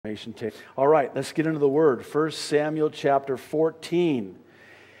Tape. All right, let's get into the Word. 1 Samuel chapter 14.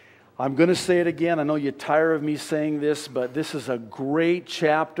 I'm going to say it again. I know you're tired of me saying this, but this is a great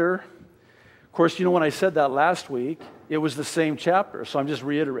chapter. Of course, you know when I said that last week, it was the same chapter, so I'm just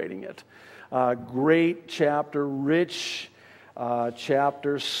reiterating it. Great chapter, rich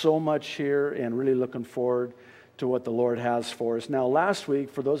chapter, so much here, and really looking forward to what the Lord has for us. Now, last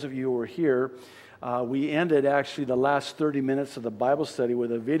week, for those of you who were here, we ended actually the last 30 minutes of the Bible study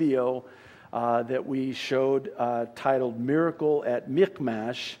with a video that we showed titled Miracle at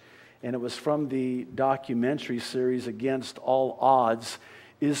Michmash, and it was from the documentary series Against All Odds,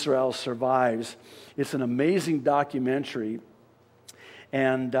 Israel Survives. It's an amazing documentary,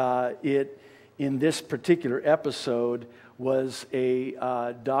 and it, in this particular episode, was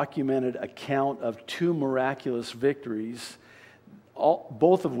a documented account of two miraculous victories,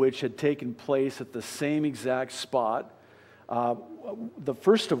 both of which had taken place at the same exact spot. The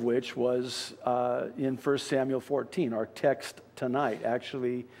first of which was in 1 Samuel 14, our text tonight,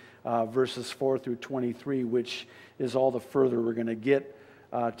 actually verses 4 through 23, which is all the further we're going to get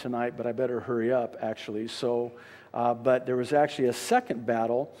tonight, but I better hurry up, actually. But there was actually a second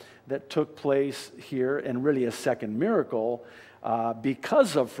battle that took place here, and really a second miracle,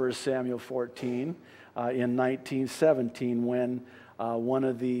 because of 1 Samuel 14 in 1917, when one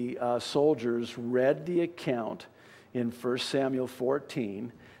of the soldiers read the account in 1 Samuel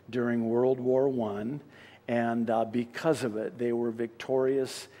 14 during World War I, and because of it, they were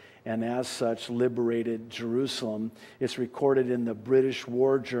victorious and as such liberated Jerusalem. It's recorded in the British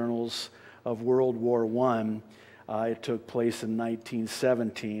War Journals of World War I. It took place in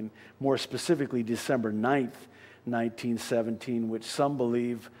 1917, more specifically December 9th, 1917, which some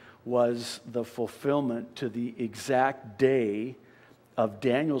believe was the fulfillment to the exact day of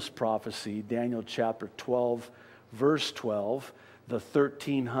Daniel's prophecy, Daniel chapter 12, verse 12, the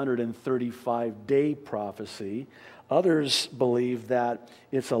 1335-day prophecy. Others believe that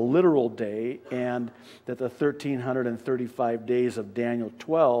it's a literal day and that the 1335 days of Daniel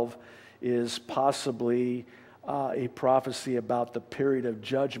 12 is possibly a prophecy about the period of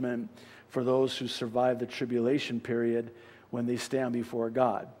judgment for those who survive the tribulation period when they stand before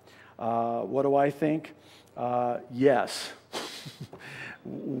God. What do I think? Yes.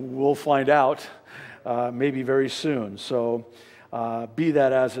 We'll find out maybe very soon. So be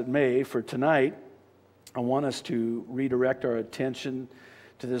that as it may, for tonight, I want us to redirect our attention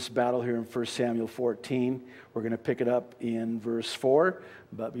to this battle here in 1 Samuel 14. We're going to pick it up in verse 4.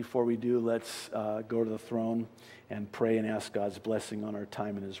 But before we do, let's go to the throne and pray and ask God's blessing on our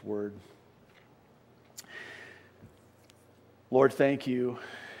time in His Word. Lord, thank you.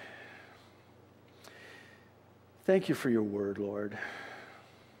 Thank you for your Word, Lord.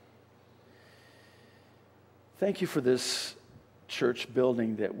 Thank you for this church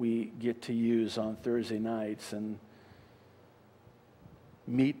building that we get to use on Thursday nights and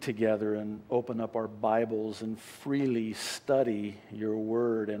meet together and open up our Bibles and freely study your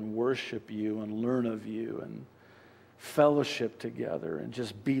Word and worship you and learn of you and fellowship together and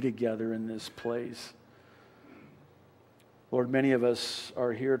just be together in this place. Lord, many of us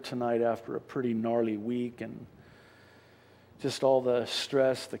are here tonight after a pretty gnarly week and just all the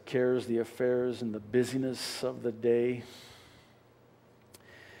stress, the cares, the affairs, and the busyness of the day.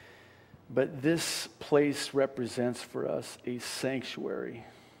 But this place represents for us a sanctuary,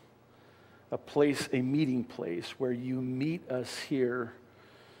 a place, a meeting place where you meet us here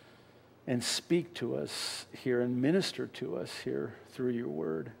and speak to us here and minister to us here through your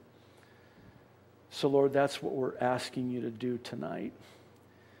word. So, Lord, that's what we're asking you to do tonight.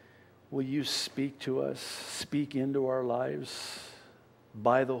 Will you speak to us, speak into our lives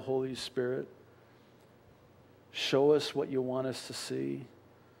by the Holy Spirit? Show us what you want us to see.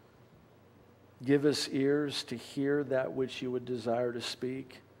 Give us ears to hear that which you would desire to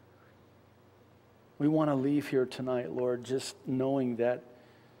speak. We want to leave here tonight, Lord, just knowing that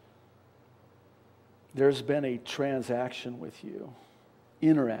there's been a transaction with you,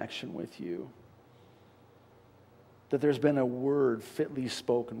 interaction with you, that there's been a word fitly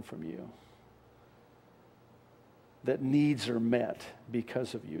spoken from you, that needs are met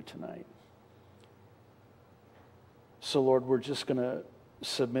because of you tonight. So, Lord, we're just going to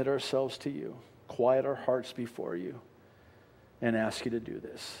submit ourselves to you, quiet our hearts before you, and ask you to do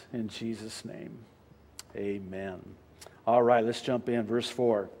this. In Jesus' name, amen. All right, let's jump in. Verse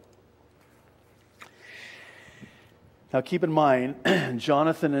 4. Now keep in mind,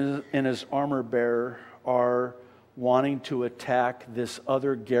 Jonathan and his armor bearer are wanting to attack this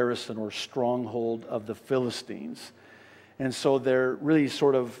other garrison or stronghold of the Philistines. And so they're really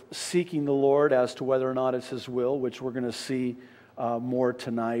sort of seeking the Lord as to whether or not it's His will, which we're going to see more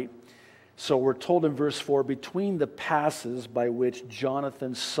tonight. So we're told in verse 4, between the passes by which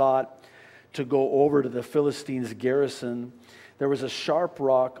Jonathan sought to go over to the Philistines' garrison, there was a sharp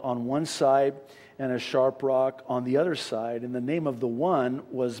rock on one side and a sharp rock on the other side. And the name of the one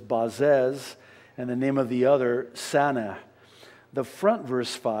was Bozez, and the name of the other Sanah. The front,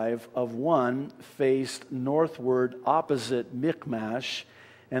 verse 5, of one faced northward opposite Michmash,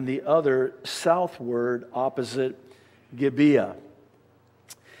 and the other southward opposite Gibeah.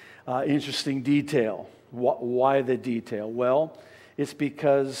 Interesting detail. Why the detail? Well, it's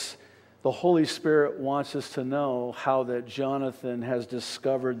because the Holy Spirit wants us to know how that Jonathan has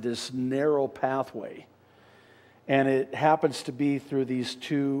discovered this narrow pathway. And it happens to be through these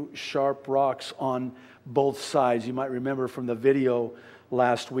two sharp rocks on both sides. You might remember from the video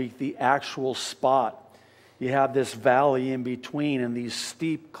last week, the actual spot. You have this valley in between and these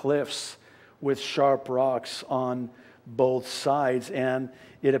steep cliffs with sharp rocks on both sides. And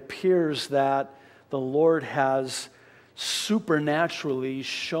it appears that the Lord has supernaturally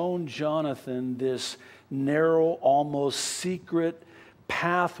shown Jonathan this narrow, almost secret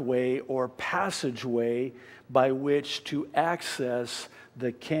pathway or passageway by which to access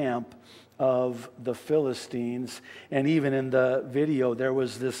the camp of the Philistines. And even in the video, there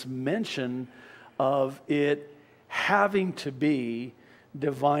was this mention of it having to be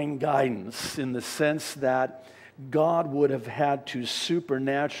divine guidance, in the sense that God would have had to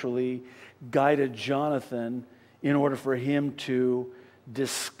supernaturally guide Jonathan in order for him to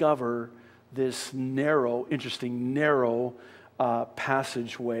discover this narrow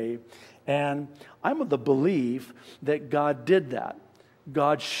passageway. And I'm of the belief that God did that.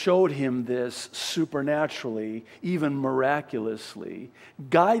 God showed him this supernaturally, even miraculously,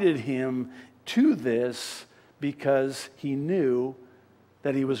 guided him to this because he knew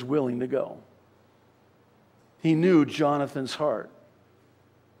that he was willing to go. He knew Jonathan's heart.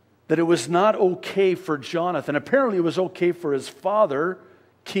 That it was not okay for Jonathan. Apparently it was okay for his father,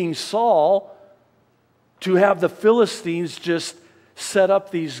 King Saul, to have the Philistines just set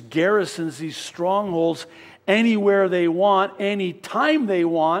up these garrisons, these strongholds, anywhere they want, anytime they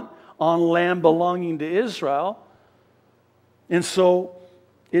want, on land belonging to Israel. And so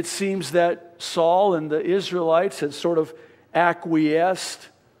it seems that Saul and the Israelites had sort of acquiesced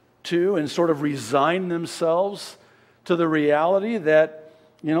to and sort of resigned themselves to the reality that,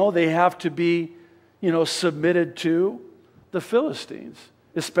 they have to be, submitted to the Philistines,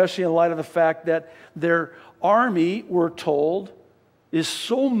 especially in light of the fact that their army, we're told, is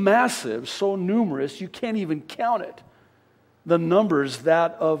so massive, so numerous, you can't even count it. The numbers,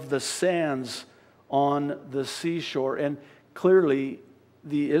 that of the sands on the seashore. And clearly,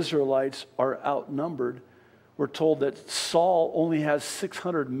 the Israelites are outnumbered. We're told that Saul only has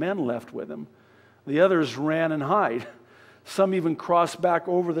 600 men left with him. The others ran and hid. Some even crossed back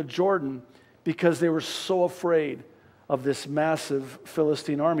over the Jordan because they were so afraid of this massive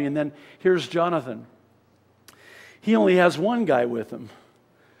Philistine army. And then here's Jonathan. He only has one guy with him,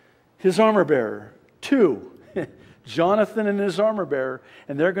 his armor bearer. Two, Jonathan and his armor bearer,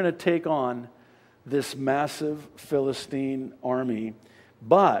 and they're going to take on this massive Philistine army.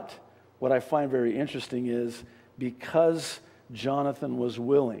 But what I find very interesting is, because Jonathan was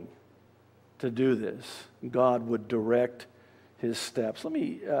willing to do this, God would direct his steps. Let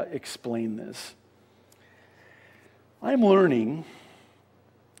me explain this. I'm learning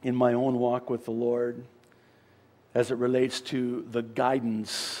in my own walk with the Lord, as it relates to the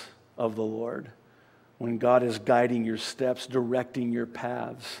guidance of the Lord, when God is guiding your steps, directing your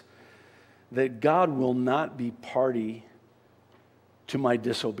paths, that God will not be party to my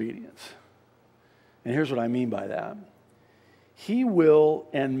disobedience. And here's what I mean by that. He will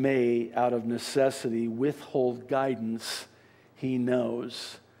and may, out of necessity, withhold guidance he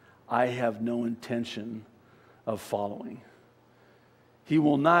knows I have no intention of following. He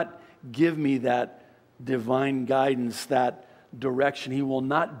will not give me that divine guidance, that direction. He will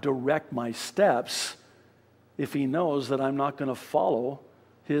not direct my steps if he knows that I'm not going to follow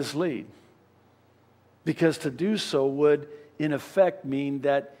his lead. Because to do so would, in effect, mean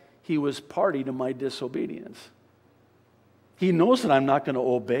that he was party to my disobedience. He knows that I'm not going to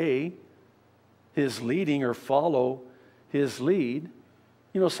obey his leading or follow his lead.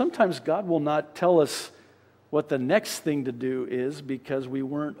 Sometimes God will not tell us what the next thing to do is because we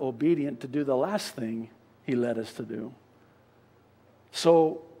weren't obedient to do the last thing he led us to do.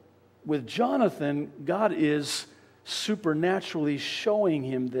 So with Jonathan, God is supernaturally showing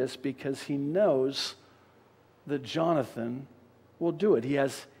him this because he knows that Jonathan will do it. He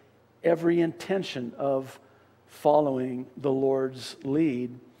has every intention of following the Lord's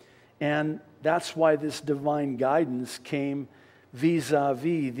lead. And that's why this divine guidance came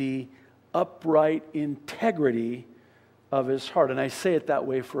vis-a-vis the upright integrity of his heart. And I say it that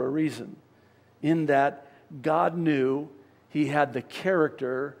way for a reason, in that God knew he had the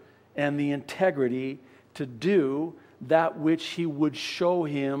character and the integrity to do that which he would show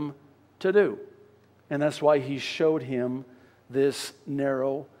him to do. And that's why he showed him this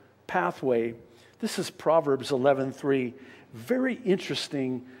narrow pathway. This is Proverbs 11:3. Very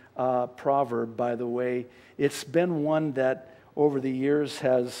interesting proverb, by the way. It's been one that over the years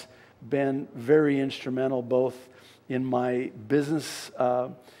has been very instrumental both in my business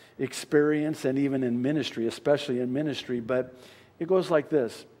experience and even in ministry, especially in ministry. But it goes like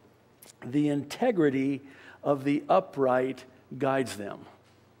this: the integrity of the upright guides them.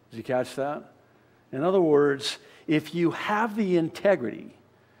 Did you catch that? In other words, if you have the integrity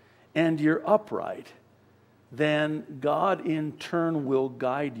and you're upright, then God in turn will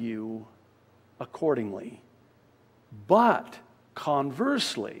guide you accordingly. But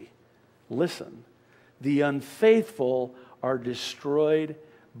conversely, listen, the unfaithful are destroyed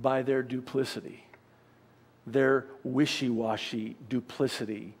by their duplicity, their wishy-washy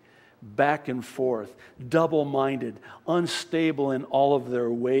duplicity, back and forth, double-minded, unstable in all of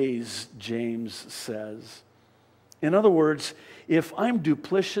their ways, James says. In other words, if I'm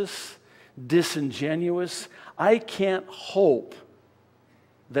duplicitous, disingenuous, I can't hope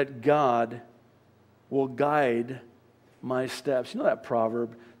that God will guide my steps. You know that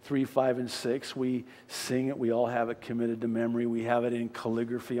proverb 3, 5, and 6? We sing it. We all have it committed to memory. We have it in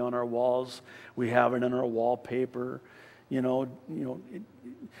calligraphy on our walls. We have it in our wallpaper.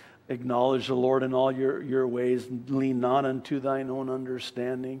 Acknowledge the Lord in all your ways. Lean not unto thine own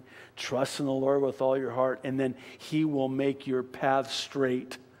understanding. Trust in the Lord with all your heart, and then he will make your path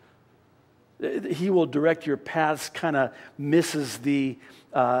straight. He will direct your paths. Kind of misses the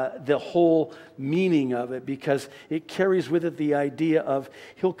whole meaning of it, because it carries with it the idea of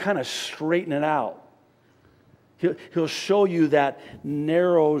he'll kind of straighten it out. He'll show you that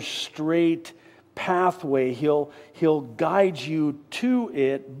narrow, straight pathway. He'll guide you to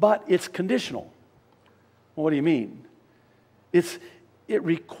it, but it's conditional. Well, what do you mean? It's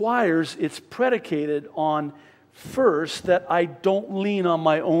predicated on, first, that I don't lean on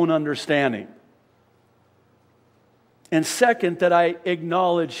my own understanding. And second, that I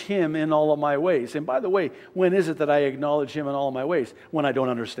acknowledge him in all of my ways. And by the way, when is it that I acknowledge him in all of my ways? When I don't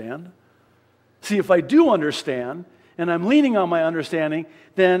understand. See, if I do understand, and I'm leaning on my understanding,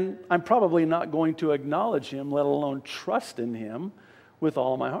 then I'm probably not going to acknowledge him, let alone trust in him with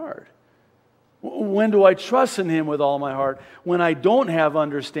all my heart. When do I trust in him with all my heart? When I don't have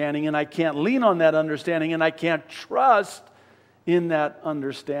understanding, and I can't lean on that understanding, and I can't trust in that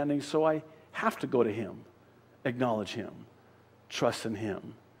understanding, so I have to go to him, acknowledge him, trust in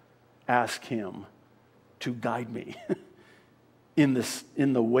him, ask him to guide me in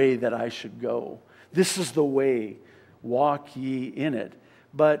the way that I should go. This is the way, walk ye in it.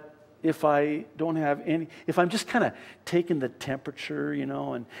 But if I don't have any, if I'm just kind of taking the temperature,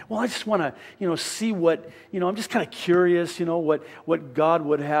 and, I just want to, see what, I'm just kind of curious, what God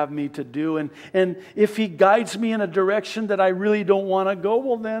would have me to do. And if he guides me in a direction that I really don't want to go,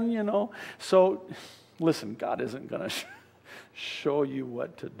 well then, so listen, God isn't going to show you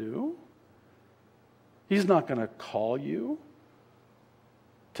what to do. He's not going to call you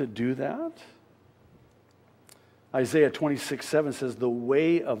to do that. Isaiah 26:7 says, the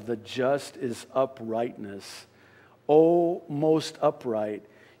way of the just is uprightness. O most upright,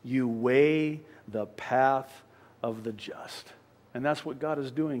 you weigh the path of the just. And that's what God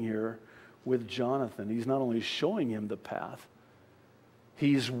is doing here with Jonathan. He's not only showing him the path,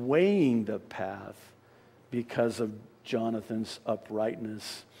 he's weighing the path because of Jonathan's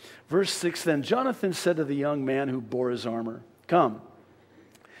uprightness. Verse 6, then Jonathan said to the young man who bore his armor, come,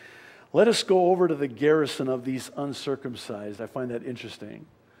 let us go over to the garrison of these uncircumcised. I find that interesting.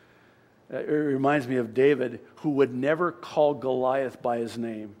 It reminds me of David, who would never call Goliath by his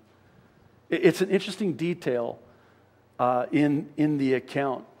name. It's an interesting detail in the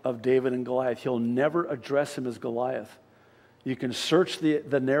account of David and Goliath. He'll never address him as Goliath. You can search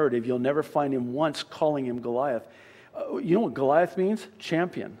the narrative. You'll never find him once calling him Goliath. You know what Goliath means?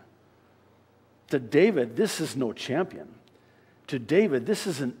 Champion. To David, this is no champion. To David, this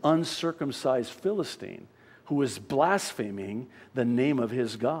is an uncircumcised Philistine who is blaspheming the name of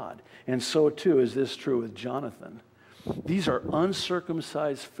his God. And so too is this true with Jonathan. These are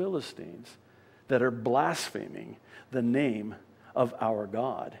uncircumcised Philistines that are blaspheming the name of our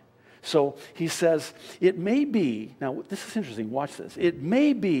God. So he says, it may be, now this is interesting, watch this. It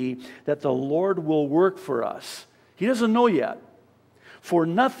may be that the Lord will work for us. He doesn't know yet. For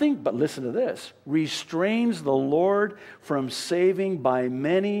nothing, but listen to this, restrains the Lord from saving by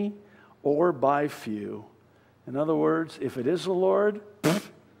many or by few. In other words, if it is the Lord,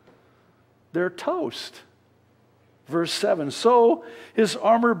 they're toast. Verse 7, so his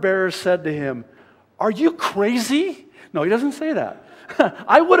armor bearer said to him, are you crazy? No, he doesn't say that.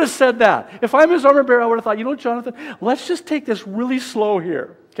 I would have said that. If I'm his armor bearer, I would have thought, you know, Jonathan, let's just take this really slow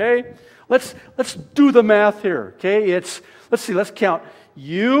here, okay? Let's do the math here, okay? Let's count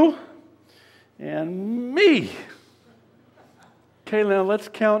you and me. Okay, now let's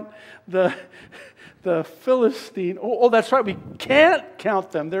count the Philistine. Oh, that's right, we can't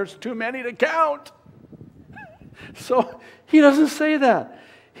count them. There's too many to count. So he doesn't say that.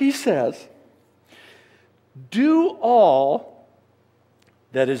 He says, do all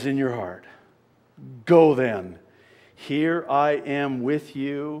that is in your heart. Go then. Here I am with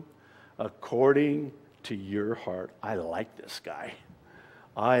you according to your heart. I like this guy.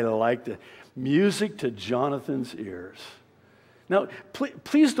 I like the music to Jonathan's ears. Now,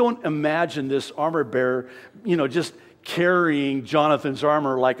 please don't imagine this armor bearer, just carrying Jonathan's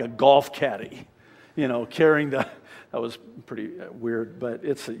armor like a golf caddy. Carrying that was pretty weird, but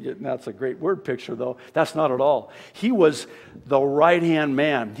that's a great word picture, though. That's not at all. He was the right-hand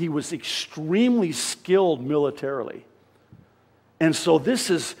man. He was extremely skilled militarily. And so this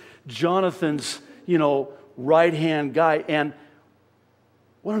is Jonathan's, right-hand guy. And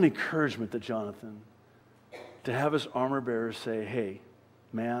what an encouragement to Jonathan to have his armor bearer say, hey,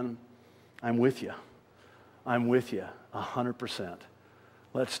 man, I'm with you. I'm with you 100%.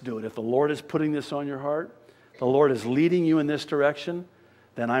 Let's do it. If the Lord is putting this on your heart, the Lord is leading you in this direction,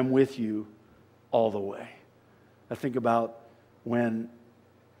 then I'm with you all the way. I think about when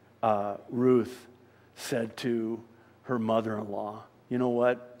Ruth said to her mother-in-law, you know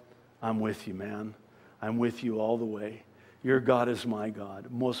what? I'm with you, man. I'm with you all the way. Your God is my God.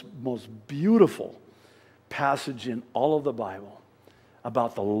 Most beautiful passage in all of the Bible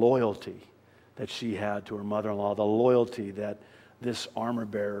about the loyalty that she had to her mother-in-law, the loyalty that this armor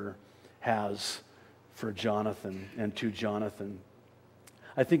bearer has for Jonathan and to Jonathan.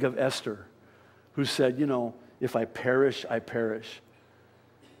 I think of Esther, who said, if I perish, I perish.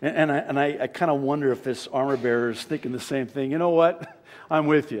 And I kind of wonder if this armor bearer is thinking the same thing. You know what? I'm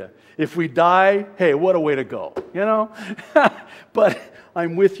with you. If we die, hey, what a way to go, But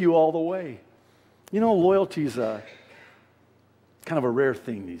I'm with you all the way. Loyalty is kind of a rare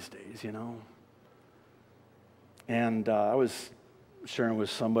thing these days, And I was sharing with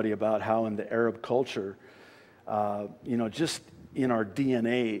somebody about how in the Arab culture, just in our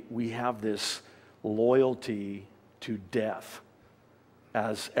DNA, we have this loyalty to death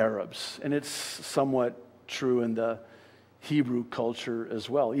as Arabs. And it's somewhat true in the Hebrew culture as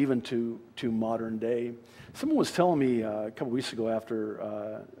well, even to modern day. Someone was telling me a couple weeks ago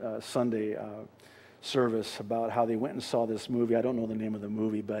after Sunday service about how they went and saw this movie. I don't know the name of the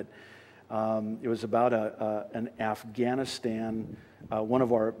movie, but it was about an Afghanistan, one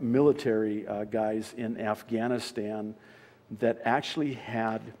of our military guys in Afghanistan that actually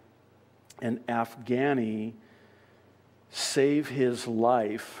had an Afghani save his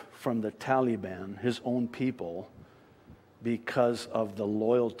life from the Taliban, his own people, because of the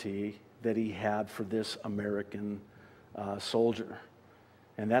loyalty that he had for this American soldier.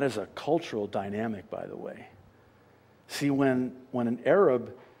 And that is a cultural dynamic, by the way. See, when an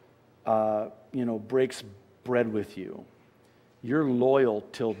Arab breaks bread with you, you're loyal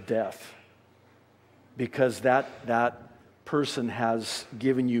till death because that person has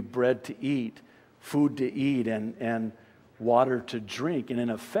given you bread to eat, food to eat, and water to drink. And in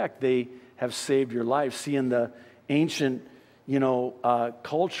effect, they have saved your life. See, in the ancient,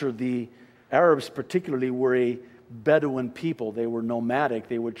 culture, the Arabs particularly were a Bedouin people. They were nomadic.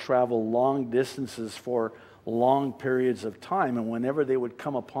 They would travel long distances for long periods of time. And whenever they would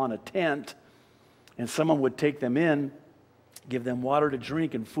come upon a tent and someone would take them in, give them water to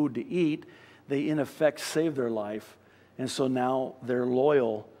drink and food to eat, they in effect saved their life. And so now they're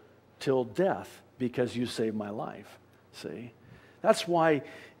loyal till death because you saved my life. See? That's why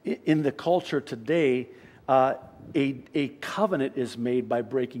in the culture today, a covenant is made by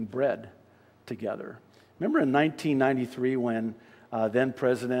breaking bread together. Remember in 1993 when then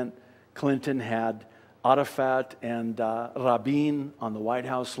President Clinton had Arafat and Rabin on the White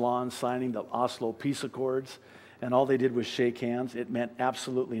House lawn signing the Oslo Peace Accords, and all they did was shake hands? It meant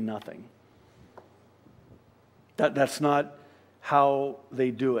absolutely nothing. That's not how they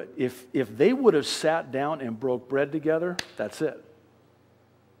do it. If they would have sat down and broke bread together, that's it.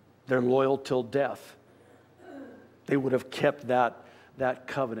 They're loyal till death. They would have kept that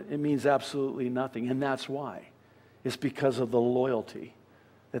covenant. It means absolutely nothing, and that's why. It's because of the loyalty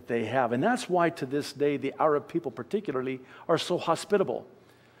that they have. And that's why to this day, the Arab people particularly are so hospitable.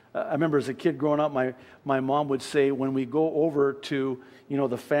 I remember as a kid growing up, my mom would say, when we go over to,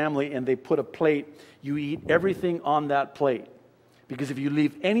 the family and they put a plate, you eat everything on that plate. Because if you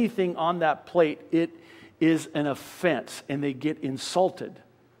leave anything on that plate, it is an offense and they get insulted.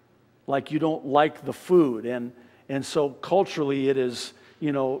 Like you don't like the food. And so culturally it is,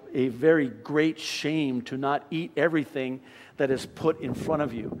 a very great shame to not eat everything that is put in front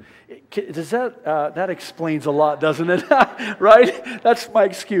of you. Does that explains a lot, doesn't it? Right? That's my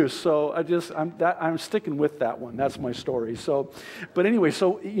excuse. So I'm sticking with that one. That's my story. So, but anyway,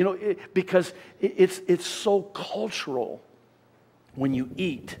 because it's so cultural. When you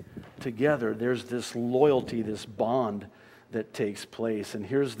eat together, there's this loyalty, this bond that takes place. And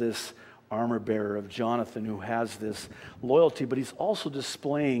here's this armor bearer of Jonathan who has this loyalty, but he's also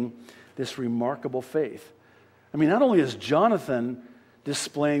displaying this remarkable faith. I mean, not only is Jonathan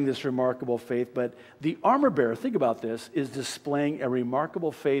displaying this remarkable faith, but the armor bearer, think about this, is displaying a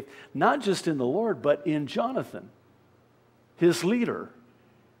remarkable faith, not just in the Lord, but in Jonathan, his leader,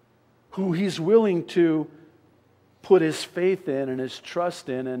 who he's willing to put his faith in and his trust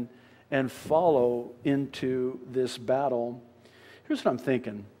in and follow into this battle. Here's what I'm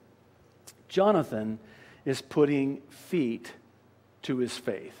thinking. Jonathan is putting feet to his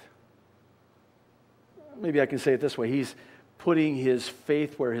faith. Maybe I can say it this way. He's putting his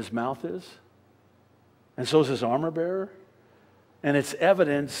faith where his mouth is. And so is his armor bearer. And it's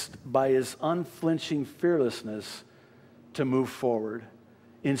evidenced by his unflinching fearlessness to move forward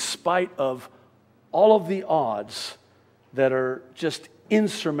in spite of all of the odds that are just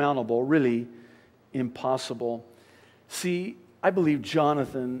insurmountable, really impossible. See, I believe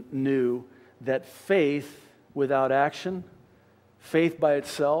Jonathan knew that faith without action, faith by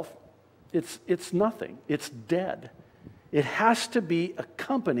itself, it's nothing. It's dead. It has to be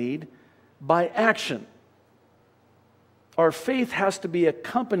accompanied by action. Our faith has to be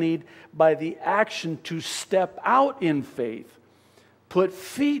accompanied by the action to step out in faith, put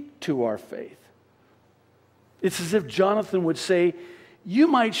feet to our faith. It's as if Jonathan would say, you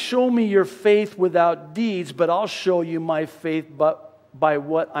might show me your faith without deeds, but I'll show you my faith by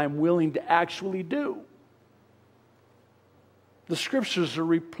what I'm willing to actually do. The scriptures are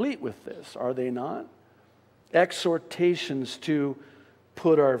replete with this, are they not? Exhortations to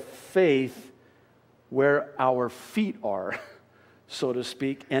put our faith where our feet are, so to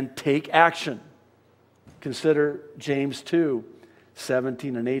speak, and take action. Consider James 2,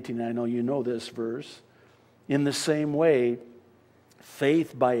 17 and 18. I know you know this verse. In the same way,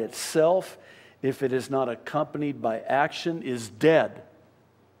 faith by itself, if it is not accompanied by action, is dead.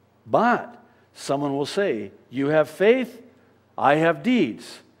 But someone will say, you have faith, I have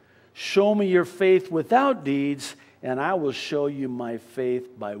deeds. Show me your faith without deeds, and I will show you my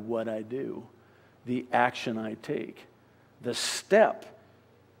faith by what I do, the action I take, the step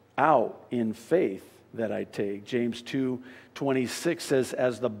out in faith that I take. James 2:26 says,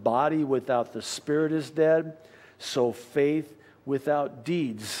 as the body without the spirit is dead, so faith without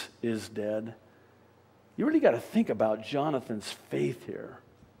deeds is dead. You really got to think about Jonathan's faith here.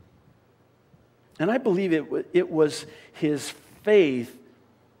 And I believe it was his faith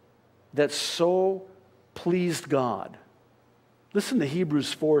that so pleased God. Listen to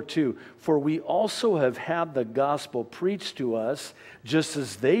Hebrews 4:2. For we also have had the gospel preached to us, just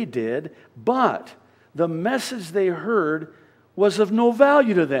as they did, but the message they heard was of no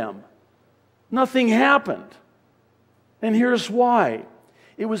value to them. Nothing happened. And here's why.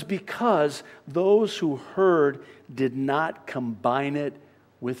 It was because those who heard did not combine it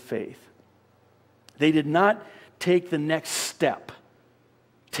with faith. They did not take the next step,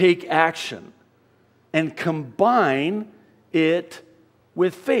 take action, and combine it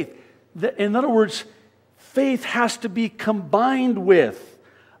with faith. In other words, faith has to be combined with,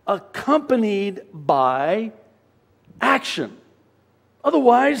 accompanied by action.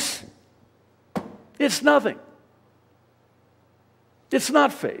 Otherwise, it's nothing. It's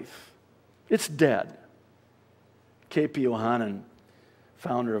not faith. It's dead. K.P. Yohanan,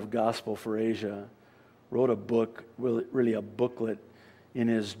 founder of Gospel for Asia, wrote a book, really a booklet in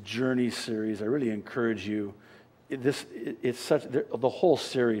his Journey series. I really encourage you. The whole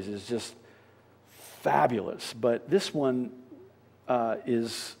series is just fabulous, but this one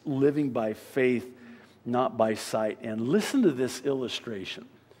is living by faith, not by sight. And listen to this illustration.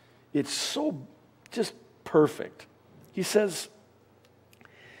 It's so just perfect. He says,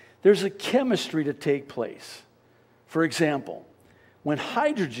 there's a chemistry to take place. For example, When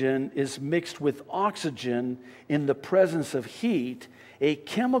hydrogen is mixed with oxygen in the presence of heat, a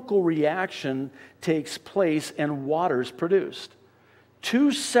chemical reaction takes place and water is produced.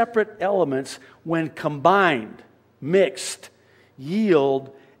 Two separate elements, when combined, mixed,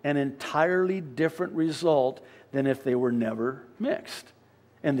 yield an entirely different result than if they were never mixed.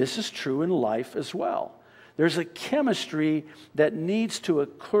 And this is true in life as well. There's a chemistry that needs to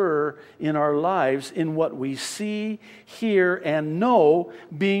occur in our lives in what we see, hear, and know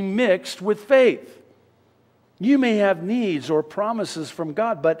being mixed with faith. You may have needs or promises from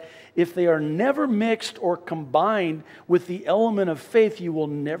God, but if they are never mixed or combined with the element of faith, you will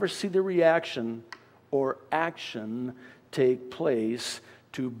never see the reaction or action take place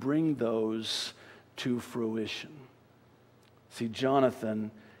to bring those to fruition. See,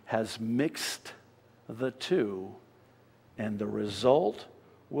 Jonathan has mixed the two, and the result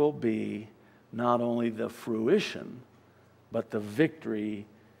will be not only the fruition, but the victory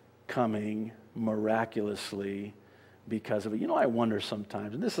coming miraculously because of it. You know, I wonder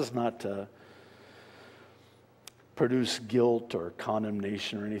sometimes, and this is not to produce guilt or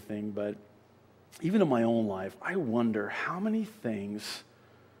condemnation or anything, but even in my own life, I wonder how many things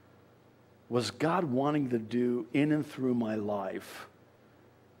was God wanting to do in and through my life,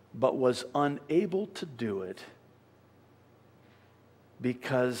 but was unable to do it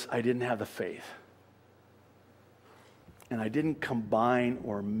because I didn't have the faith. And I didn't combine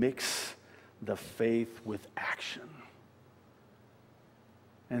or mix the faith with action.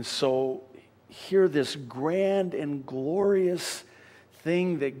 And so here, this grand and glorious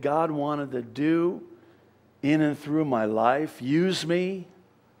thing that God wanted to do in and through my life, use me,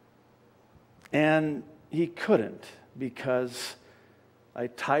 and He couldn't because I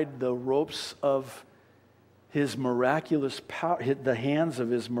tied the ropes of His miraculous power, the hands of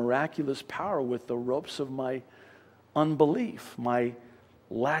His miraculous power with the ropes of my unbelief, my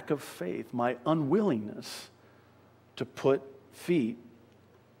lack of faith, my unwillingness to put feet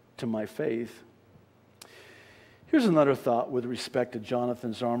to my faith. Here's another thought with respect to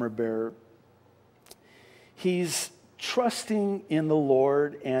Jonathan's armor bearer. He's trusting in the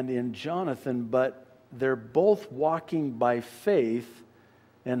Lord and in Jonathan, but they're both walking by faith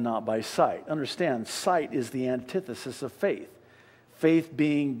and not by sight. Understand, sight is the antithesis of faith. Faith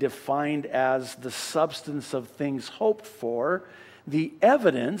being defined as the substance of things hoped for, the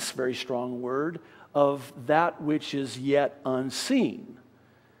evidence, very strong word, of that which is yet unseen.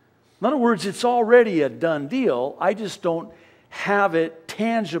 In other words, it's already a done deal. I just don't have it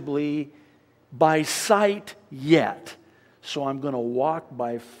tangibly by sight yet. So I'm going to walk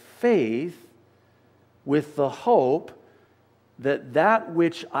by faith with the hope that that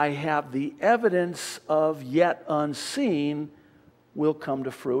which I have the evidence of yet unseen will come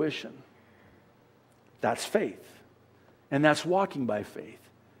to fruition. That's faith. And that's walking by faith.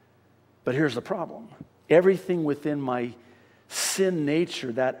 But here's the problem. Everything within my sin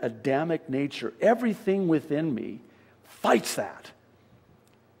nature, that Adamic nature, everything within me fights that.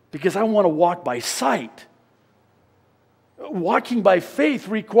 Because I want to walk by sight. Walking by faith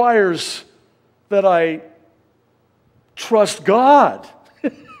requires that I trust God.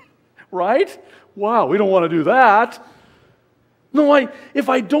 Right? Wow, we don't want to do that. No, if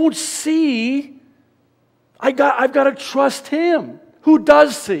I don't see, I've got to trust Him who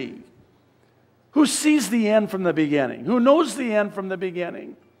does see, who sees the end from the beginning, who knows the end from the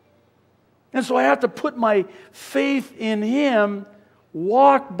beginning. And so I have to put my faith in Him,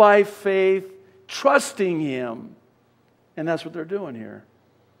 walk by faith, trusting Him. And that's what they're doing here.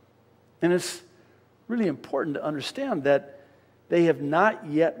 And it's really important to understand that they have not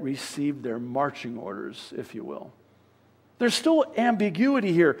yet received their marching orders, if you will. There's still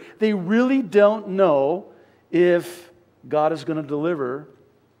ambiguity here. They really don't know if God is going to deliver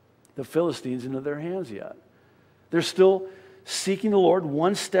the Philistines into their hands yet. They're still seeking the Lord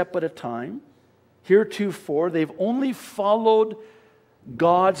one step at a time. Heretofore, they've only followed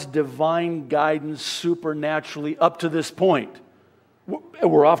God's divine guidance supernaturally up to this point.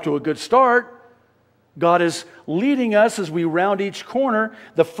 We're off to a good start. God is leading us as we round each corner.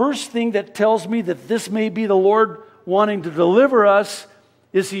 The first thing that tells me that this may be the Lord wanting to deliver us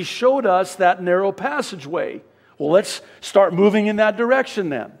is He showed us that narrow passageway. Well, let's start moving in that direction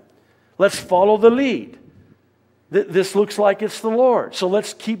then. Let's follow the lead. This looks like it's the Lord. So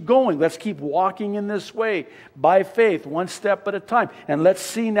let's keep going. Let's keep walking in this way by faith, one step at a time. And let's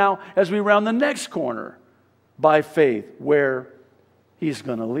see now as we round the next corner by faith where He's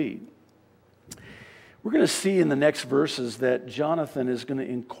going to lead. We're going to see in the next verses that Jonathan is going to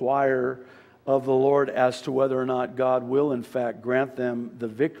inquire of the Lord as to whether or not God will in fact grant them the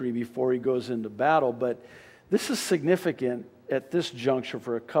victory before he goes into battle. But this is significant at this juncture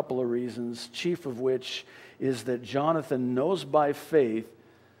for a couple of reasons, chief of which is that Jonathan knows by faith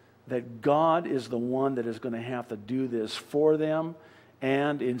that God is the one that is going to have to do this for them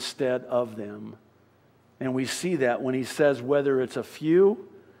and instead of them. And we see that when he says whether it's a few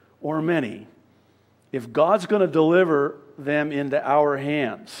or many, if God's going to deliver them into our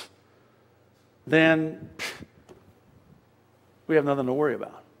hands, then we have nothing to worry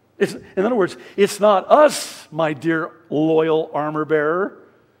about. In other words, it's not us, my dear loyal armor bearer.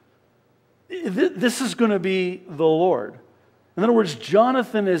 This is going to be the Lord. In other words,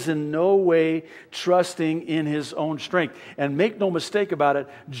 Jonathan is in no way trusting in his own strength. And make no mistake about it,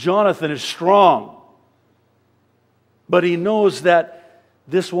 Jonathan is strong. But he knows that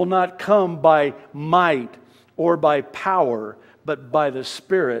this will not come by might or by power, but by the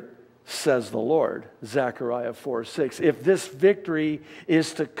Spirit, says the Lord. Zechariah 4:6. If this victory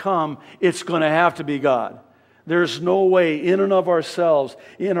is to come, it's going to have to be God. There's no way in and of ourselves,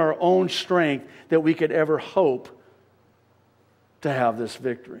 in our own strength, that we could ever hope to have this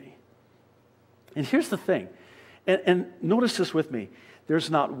victory. And here's the thing, and notice this with me. There's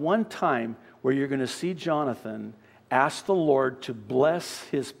not one time where you're going to see Jonathan ask the Lord to bless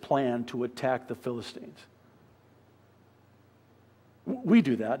his plan to attack the Philistines. We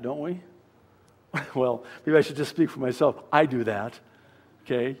do that, don't we? Well, maybe I should just speak for myself. I do that.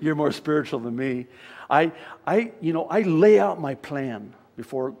 Okay, you're more spiritual than me. I lay out my plan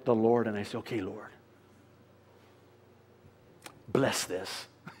before the Lord, and I say, okay, Lord, bless this.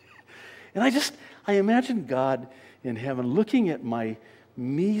 And I imagine God in heaven looking at my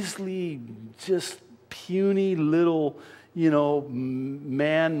measly, just puny little,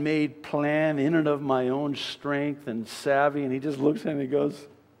 man-made plan in and of my own strength and savvy, and he just looks at me and he goes,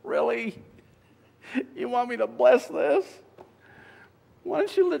 really? You want me to bless this? Why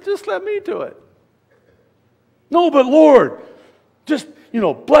don't you just let me do it? No, but Lord, just,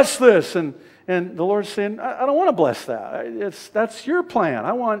 bless this. And the Lord's saying, I don't want to bless that. That's your plan.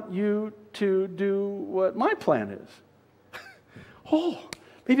 I want you to do what my plan is. Oh,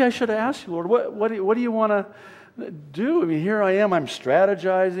 maybe I should have asked you, Lord, what do you want to do? I mean, here I am. I'm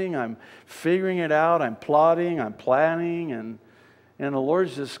strategizing. I'm figuring it out. I'm plotting. I'm planning. And the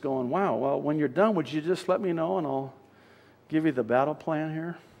Lord's just going, wow, well, when you're done, would you just let me know and I'll give you the battle plan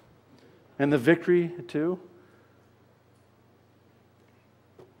here? And the victory, too?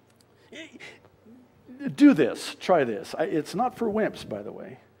 Do this. Try this. It's not for wimps, by the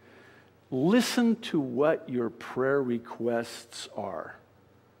way. Listen to what your prayer requests are.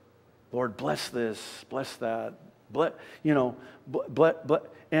 Lord, bless this, bless that,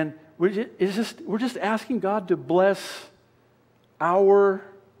 and we're just asking God to bless our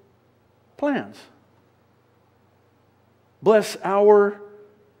plans, bless our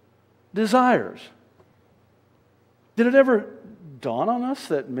desires. Did it ever dawn on us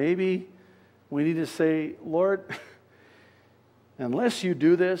that maybe we need to say, Lord, unless you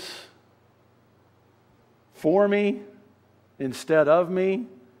do this for me instead of me,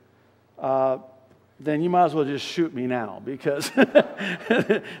 then you might as well just shoot me now, because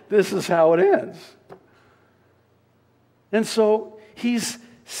this is how it ends. And so he's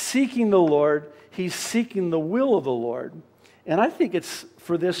seeking the Lord. He's seeking the will of the Lord. And I think it's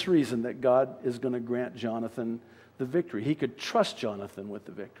for this reason that God is going to grant Jonathan the victory. He could trust Jonathan with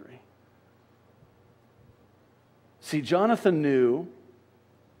the victory. See, Jonathan knew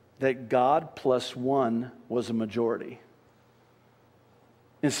that God plus one was a majority,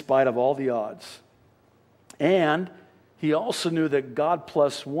 in spite of all the odds. And he also knew that God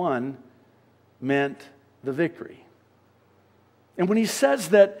plus one meant the victory. And when he says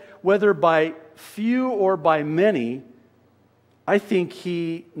that whether by few or by many, I think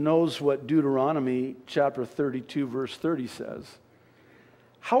he knows what Deuteronomy chapter 32 verse 30 says.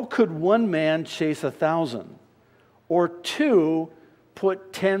 How could one man chase 1,000, or two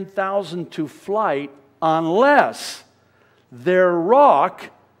put 10,000 to flight, unless their rock,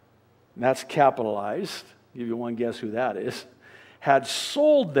 and that's capitalized, I'll give you one guess who that is, had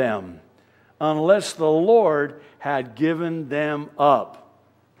sold them, unless the Lord had given them up.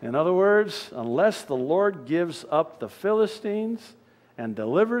 In other words, unless the Lord gives up the Philistines and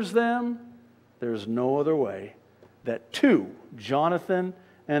delivers them, there's no other way that two, Jonathan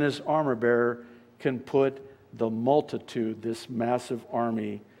and his armor bearer, can put the multitude, this massive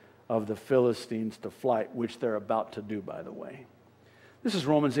army of the Philistines, to flight, which they're about to do, by the way. This is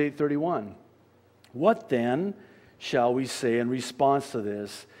Romans 8:31. What then shall we say in response to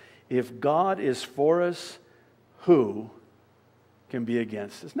this? If God is for us, who can be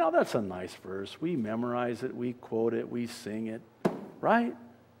against us? Now that's a nice verse. We memorize it, we quote it, we sing it, right?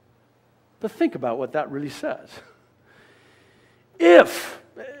 But think about what that really says. if,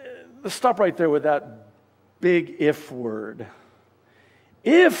 let's stop right there with that big if word.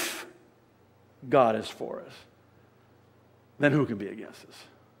 If God is for us, then who can be against us?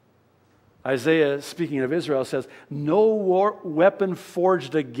 Isaiah, speaking of Israel, says, no weapon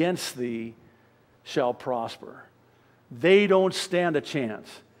forged against thee shall prosper. They don't stand a chance.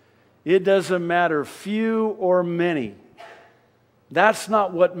 It doesn't matter few or many. That's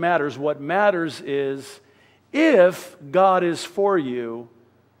not what matters. What matters is if God is for you,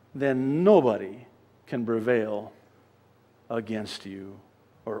 then nobody can prevail against you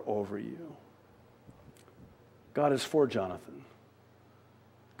or over you. God is for Jonathan.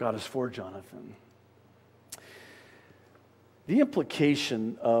 God is for Jonathan. The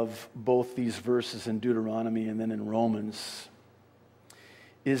implication of both these verses in Deuteronomy and then in Romans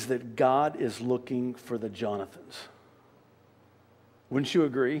is that God is looking for the Jonathans. Wouldn't you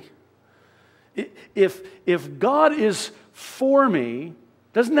agree? If God is for me,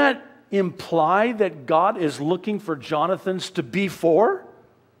 doesn't that imply that God is looking for Jonathans to be for?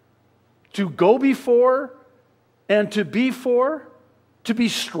 To go before and to be for? To be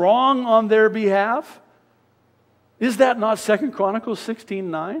strong on their behalf? Is that not 2 Chronicles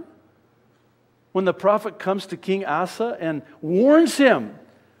 16:9? When the prophet comes to King Asa and warns him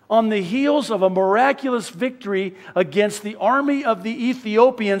on the heels of a miraculous victory against the army of the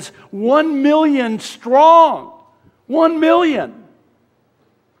Ethiopians, 1 million strong. 1 million.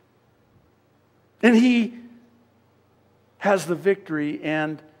 And he has the victory,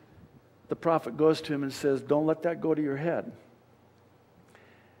 and the prophet goes to him and says, don't let that go to your head.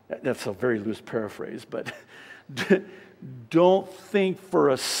 That's a very loose paraphrase, but don't think for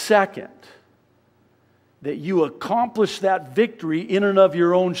a second that you accomplish that victory in and of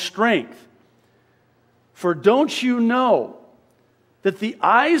your own strength. For don't you know that the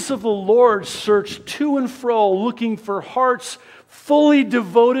eyes of the Lord search to and fro, looking for hearts fully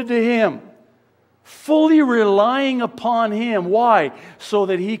devoted to Him, fully relying upon Him. Why? So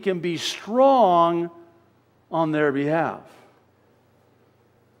that He can be strong on their behalf.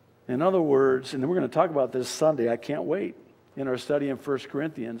 In other words, and we're going to talk about this Sunday, I can't wait, in our study in 1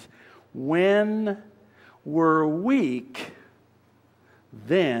 Corinthians, when we're weak,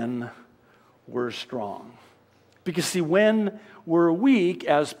 then we're strong. Because see, when we're weak,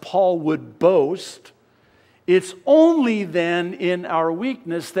 as Paul would boast, it's only then in our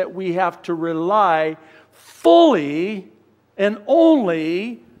weakness that we have to rely fully and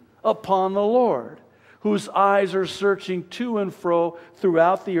only upon the Lord, whose eyes are searching to and fro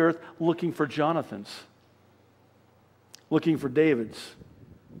throughout the earth, looking for Jonathans, looking for Davids,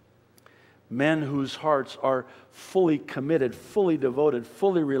 men whose hearts are fully committed, fully devoted,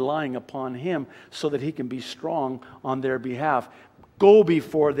 fully relying upon Him so that He can be strong on their behalf. Go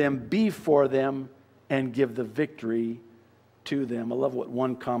before them, be for them, and give the victory to them. I love what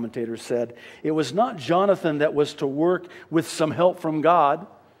one commentator said. It was not Jonathan that was to work with some help from God.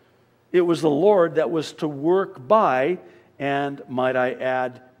 It was the Lord that was to work by, and might I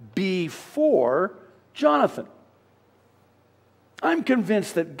add, before Jonathan. I'm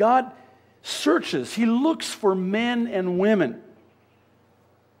convinced that God searches, He looks for men and women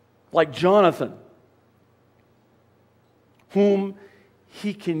like Jonathan, whom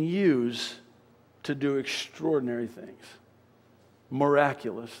He can use to do extraordinary things,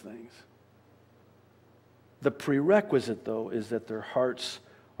 miraculous things. The prerequisite, though, is that their hearts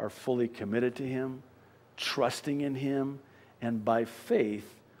are fully committed to Him, trusting in Him, and by faith,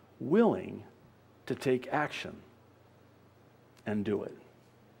 willing to take action and do it.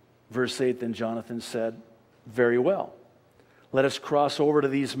 Verse 8, then Jonathan said, very well, let us cross over to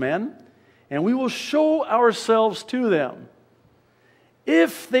these men, and we will show ourselves to them.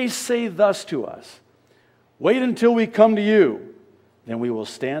 If they say thus to us, wait until we come to you, then we will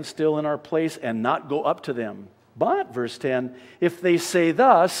stand still in our place and not go up to them. But, verse 10, if they say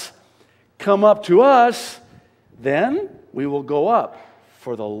thus, come up to us, then we will go up,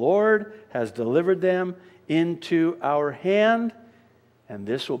 for the Lord has delivered them into our hand, and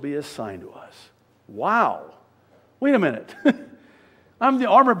this will be a sign to us. Wow. Wait a minute. I'm the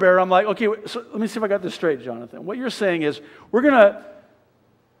armor bearer. I'm like, okay, so let me see if I got this straight, Jonathan. What you're saying is we're going to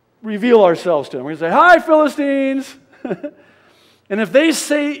reveal ourselves to them. We're going to say, hi, Philistines. And if they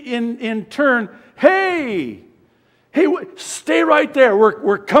say in turn, hey, stay right there.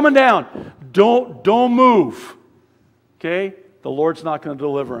 We're coming down. Don't move. Okay? The Lord's not going to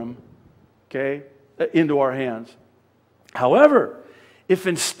deliver them, okay, into our hands. However, if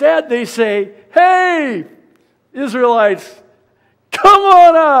instead they say, hey, Israelites, come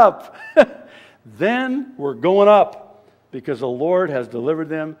on up, then we're going up because the Lord has delivered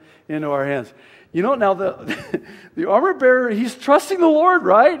them into our hands. Now the armor bearer, he's trusting the Lord,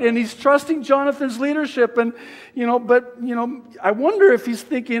 right? And he's trusting Jonathan's leadership. And, I wonder if he's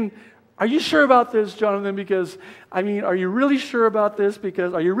thinking, are you sure about this, Jonathan? Because, are you really sure about this?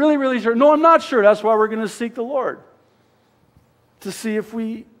 Because, are you really, really sure? No, I'm not sure. That's why we're going to seek the Lord. To see if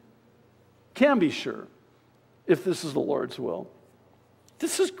we can be sure if this is the Lord's will.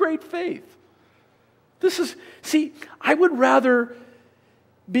 This is great faith. I would rather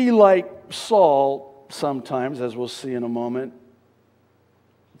be like Saul sometimes, as we'll see in a moment,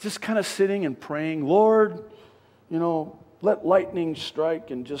 just kind of sitting and praying, Lord, let lightning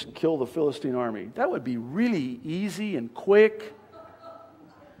strike and just kill the Philistine army. That would be really easy and quick,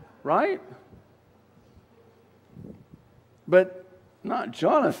 right? But not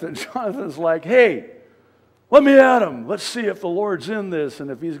Jonathan. Jonathan's like, hey, let me at him. Let's see if the Lord's in this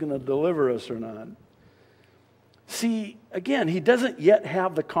and if he's going to deliver us or not. See, again, he doesn't yet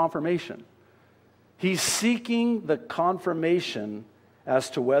have the confirmation. He's seeking the confirmation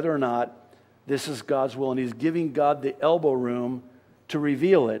as to whether or not this is God's will, and he's giving God the elbow room to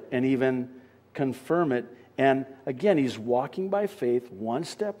reveal it and even confirm it. And again, he's walking by faith one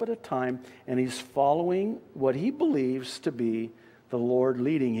step at a time, and he's following what he believes to be the Lord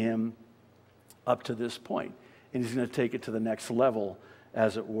leading him up to this point. And he's going to take it to the next level,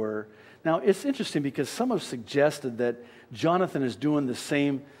 as it were. Now, it's interesting because some have suggested that Jonathan is doing the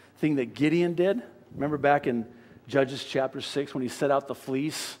same thing that Gideon did. Remember back in Judges chapter 6 when he set out the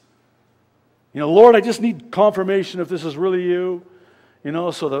fleece? Lord, I just need confirmation if this is really you.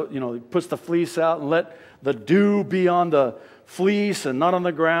 So he puts the fleece out and let the dew be on the fleece and not on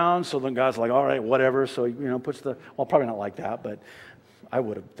the ground. So then God's like, all right, whatever. So he, puts probably not like that, but I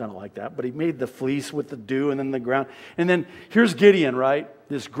would have done it like that. But he made the fleece with the dew and then the ground. And then here's Gideon, right?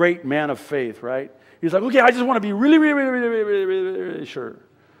 This great man of faith, right? He's like, okay, I just want to be really, really, really, really, really, really, really sure.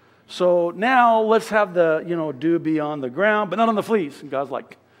 So now let's have the, dew be on the ground, but not on the fleece. And God's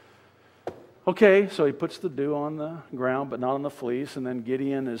like, okay. So he puts the dew on the ground, but not on the fleece. And then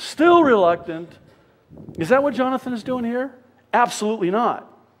Gideon is still reluctant. Is that what Jonathan is doing here? Absolutely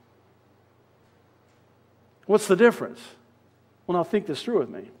not. What's the difference? Well, now think this through with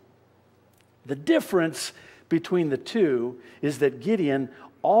me. The difference between the two is that Gideon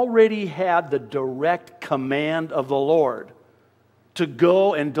already had the direct command of the Lord to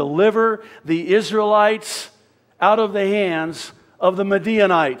go and deliver the Israelites out of the hands of the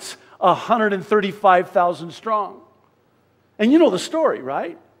Midianites, 135,000 strong. And you know the story,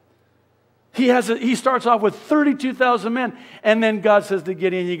 right? He starts off with 32,000 men, and then God says to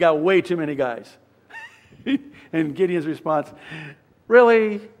Gideon, you got way too many guys. And Gideon's response,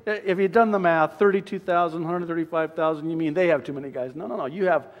 really? If you'd done the math, 32,000, 135,000, you mean they have too many guys? No, you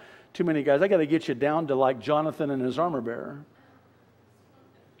have too many guys. I got to get you down to like Jonathan and his armor bearer.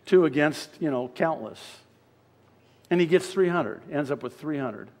 2 against, countless. And he gets 300, ends up with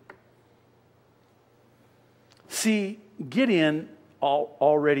 300. See, Gideon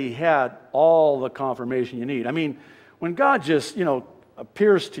already had all the confirmation you need. When God just,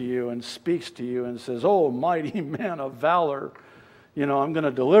 appears to you and speaks to you and says, oh, mighty man of valor, I'm going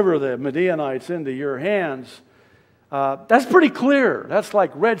to deliver the Midianites into your hands. That's pretty clear. That's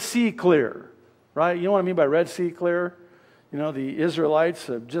like Red Sea clear, right? You know what I mean by Red Sea clear? The Israelites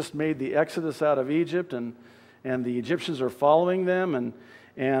have just made the exodus out of Egypt, and the Egyptians are following them,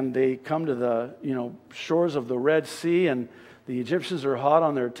 and they come to the, shores of the Red Sea, and the Egyptians are hot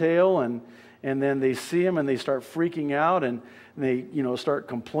on their tail, and then they see him and they start freaking out, and they, start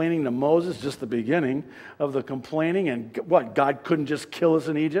complaining to Moses, just the beginning of the complaining. And what, God couldn't just kill us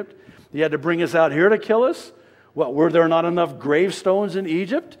in Egypt? He had to bring us out here to kill us? What, were there not enough gravestones in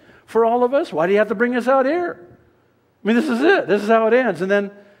Egypt for all of us? Why do you have to bring us out here? This is it. This is how it ends. And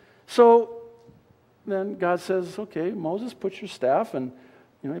then God says, okay, Moses, put your staff, and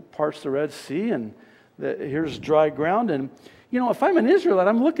he parts the Red Sea, and here's dry ground. And if I'm an Israelite,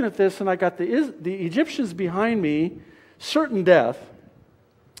 I'm looking at this, and I got the Egyptians behind me, certain death,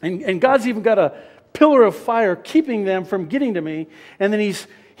 and God's even got a pillar of fire keeping them from getting to me. And then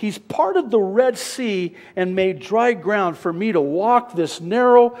He's parted the Red Sea and made dry ground for me to walk this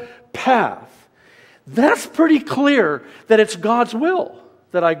narrow path. That's pretty clear that it's God's will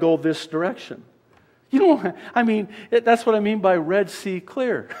that I go this direction. That's what I mean by Red Sea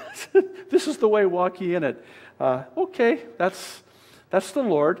clear. This is the way, walk ye in it. Okay, that's the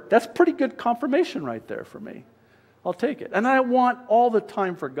Lord. That's pretty good confirmation right there for me. I'll take it. And I want all the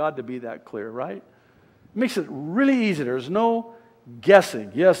time for God to be that clear, right? It makes it really easy. There's no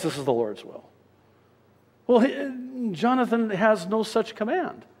guessing. Yes, this is the Lord's will. Well, Jonathan has no such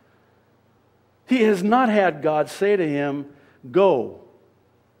command. He has not had God say to him, go.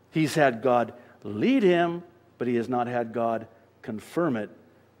 He's had God lead him, but he has not had God confirm it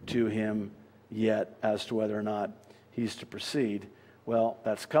to him yet as to whether or not he's to proceed. Well,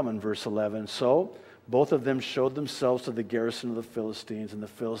 that's coming, verse 11. So both of them showed themselves to the garrison of the Philistines, and the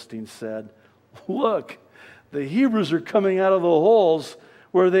Philistines said, look, the Hebrews are coming out of the holes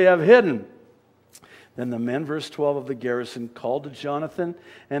where they have hidden. Then the men, verse 12, of the garrison called to Jonathan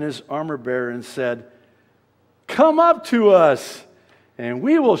and his armor-bearer and said, come up to us, and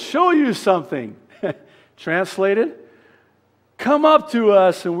we will show you something. Translated, come up to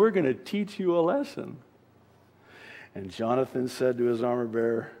us, and we're going to teach you a lesson. And Jonathan said to his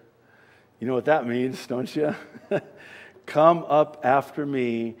armor-bearer, you know what that means, don't you? Come up after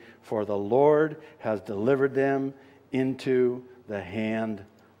me, for the Lord has delivered them into the hand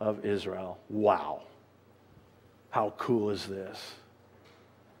of Israel. Wow. How cool is this?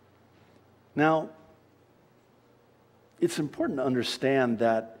 Now, it's important to understand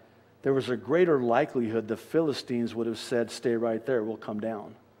that there was a greater likelihood the Philistines would have said, stay right there, we'll come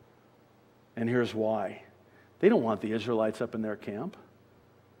down. And here's why. They don't want the Israelites up in their camp.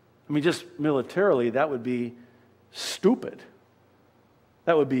 I mean, just militarily, that would be stupid.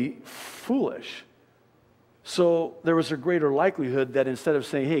 That would be foolish. So there was a greater likelihood that instead of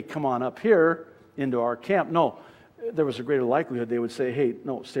saying, hey, come on up here into our camp, no, there was a greater likelihood they would say, hey,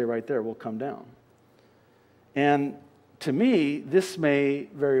 no, stay right there, we'll come down. And to me, this may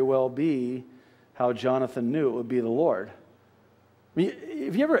very well be how Jonathan knew it would be the Lord. I mean,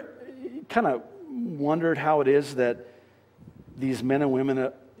 have you ever kind of wondered how it is that these men and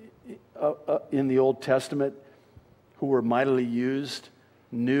women in the Old Testament who were mightily used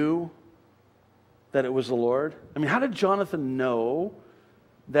knew that it was the Lord? I mean, how did Jonathan know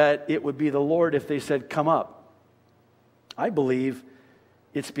that it would be the Lord if they said, come up? I believe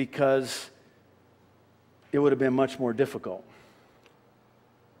it's because it would have been much more difficult.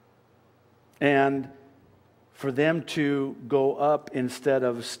 And for them to go up instead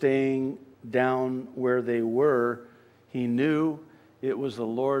of staying down where they were, he knew it was the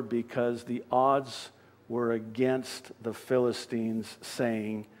Lord because the odds were against the Philistines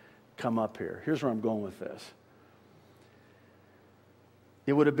saying, come up here. Here's where I'm going with this.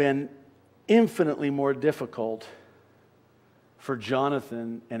 It would have been infinitely more difficult for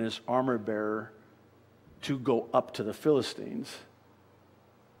Jonathan and his armor-bearer to go up to the Philistines.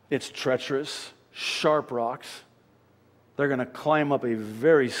 It's treacherous, sharp rocks. They're going to climb up a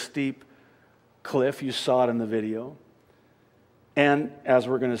very steep cliff. You saw it in the video. And as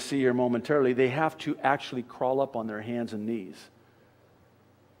we're going to see here momentarily, they have to actually crawl up on their hands and knees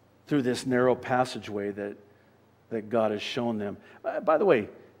through this narrow passageway that God has shown them. By the way,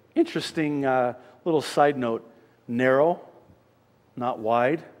 interesting little side note, narrow, not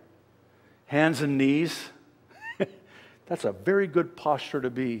wide. Hands and knees. That's a very good posture to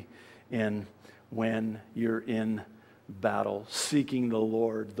be in when you're in battle, seeking the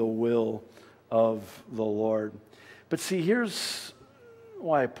Lord, the will of the Lord. But see, here's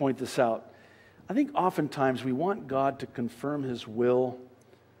why I point this out. I think oftentimes we want God to confirm His will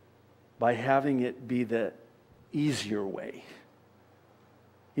by having it be the easier way.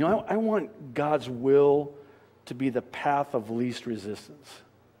 You know, I want God's will to be the path of least resistance.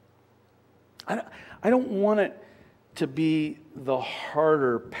 I don't want it to be the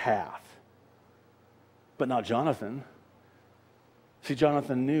harder path. But not Jonathan. See,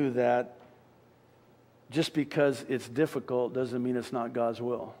 Jonathan knew that just because it's difficult doesn't mean it's not God's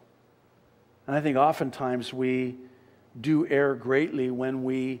will. And I think oftentimes we do err greatly when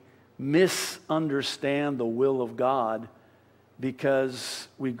we misunderstand the will of God because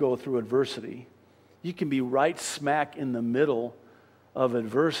we go through adversity. You can be right smack in the middle of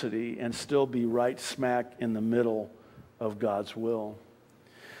adversity and still be right smack in the middle of God's will.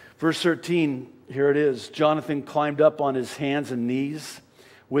 Verse 13, here it is. Jonathan climbed up on his hands and knees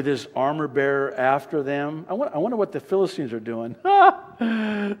with his armor-bearer after them. I wonder what the Philistines are doing.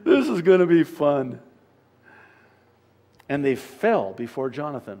 This is going to be fun. And they fell before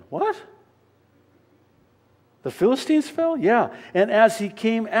Jonathan. What? The Philistines fell? Yeah. And as he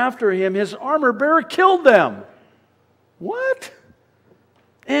came after him, his armor-bearer killed them. What?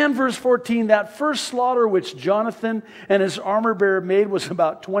 And verse 14, that first slaughter which Jonathan and his armor-bearer made was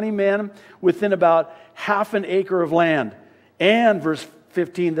about 20 men within about half an acre of land. And verse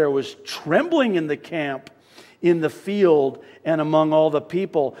 15, there was trembling in the camp, in the field, and among all the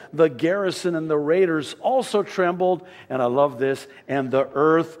people. The garrison and the raiders also trembled, and I love this, and the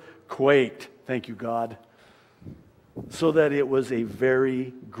earth quaked. Thank you, God. So that it was a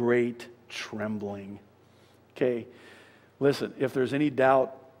very great trembling. Okay, listen, if there's any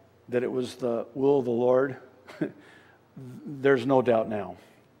doubt that it was the will of the Lord, there's no doubt now.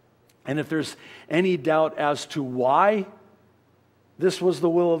 And if there's any doubt as to why this was the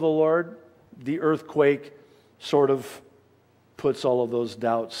will of the Lord, the earthquake sort of puts all of those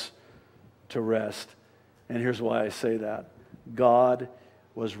doubts to rest. And here's why I say that. God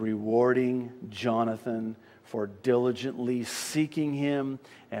was rewarding Jonathan for diligently seeking him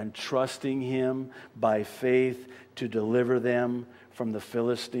and trusting him by faith to deliver them from the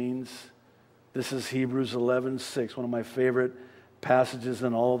Philistines. This is Hebrews 11:6, one of my favorite passages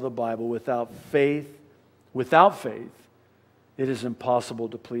in all of the Bible. Without faith, it is impossible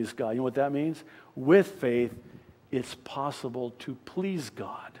to please God. You know what that means? With faith, it's possible to please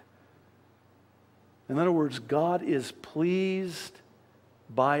God. In other words, God is pleased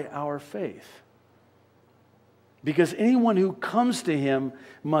by our faith. Because anyone who comes to him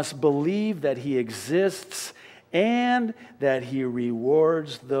must believe that he exists and that he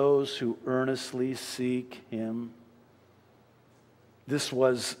rewards those who earnestly seek him. This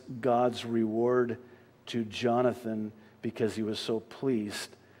was God's reward to Jonathan because he was so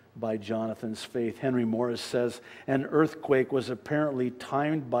pleased by Jonathan's faith. Henry Morris says, an earthquake was apparently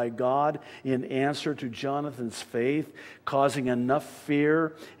timed by God in answer to Jonathan's faith, causing enough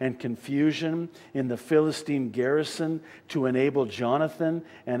fear and confusion in the Philistine garrison to enable Jonathan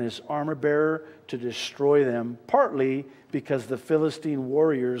and his armor-bearer to destroy them, partly because the Philistine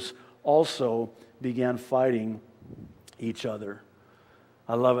warriors also began fighting each other.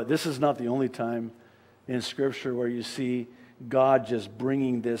 I love it. This is not the only time in Scripture where you see God just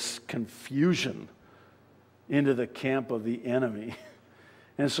bringing this confusion into the camp of the enemy.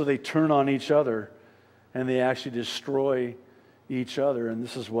 And so they turn on each other and they actually destroy each other. And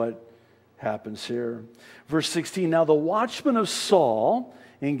this is what happens here. Verse 16, now the watchman of Saul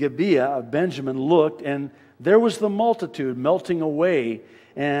in Gibeah of Benjamin looked, and there was the multitude melting away,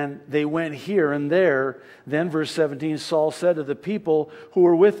 and they went here and there. Then, verse 17, Saul said to the people who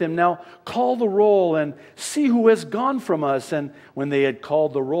were with him, now call the roll and see who has gone from us. And when they had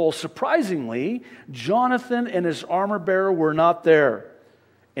called the roll, surprisingly, Jonathan and his armor-bearer were not there.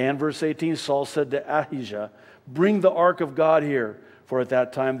 And verse 18, Saul said to Ahijah, bring the ark of God here. For at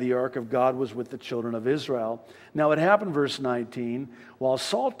that time the ark of God was with the children of Israel. Now it happened, verse 19, while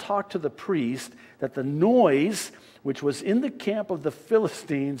Saul talked to the priest, that the noise which was in the camp of the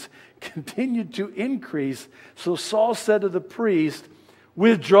Philistines continued to increase. So Saul said to the priest,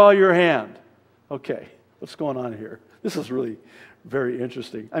 withdraw your hand. Okay, what's going on here? This is really very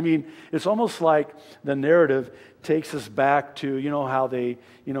interesting. I mean, it's almost like the narrative takes us back to, how they,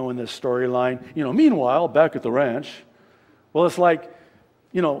 in the storyline, meanwhile, back at the ranch. Well, it's like,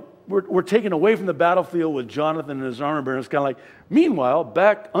 we're taken away from the battlefield with Jonathan and his armor bearer. It's kind of like, meanwhile,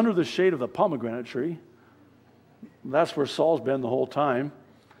 back under the shade of the pomegranate tree. That's where Saul's been the whole time.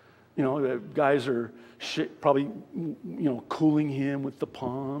 The guys are probably, cooling him with the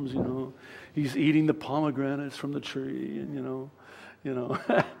palms, He's eating the pomegranates from the tree, and,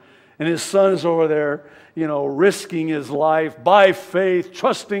 and his son is over there, risking his life by faith,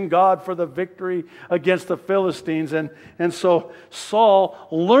 trusting God for the victory against the Philistines. And so Saul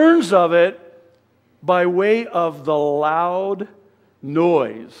learns of it by way of the loud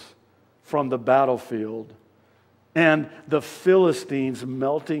noise from the battlefield and the Philistines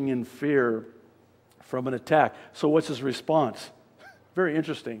melting in fear from an attack. So what's his response? Very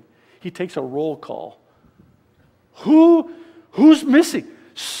interesting. He takes a roll call. Who's missing?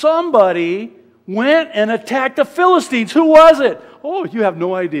 Somebody went and attacked the Philistines. Who was it? Oh, you have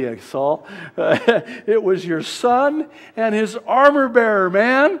no idea, Saul. It was your son and his armor bearer,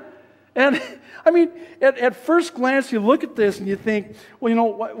 man. And I mean, at first glance, you look at this and you think,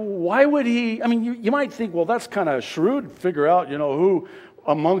 well, why would he? I mean, you might think, well, that's kind of shrewd. Figure out, who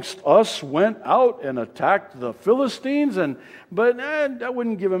amongst us went out and attacked the Philistines. But that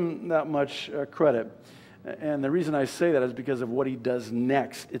wouldn't give him that much credit. And the reason I say that is because of what he does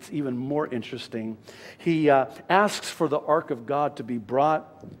next. It's even more interesting. He asks for the ark of God to be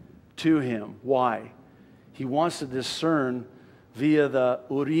brought to him. Why? He wants to discern via the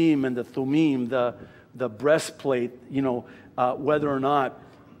Urim and the Thummim, the breastplate, whether or not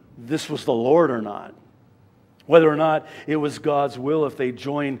this was the Lord or not. Whether or not it was God's will if they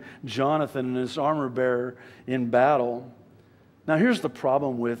joined Jonathan and his armor bearer in battle. Now here's the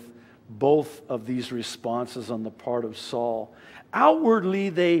problem with both of these responses on the part of Saul. Outwardly,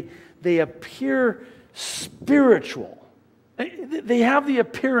 they appear spiritual. They have the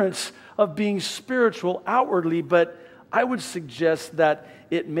appearance of being spiritual outwardly, but I would suggest that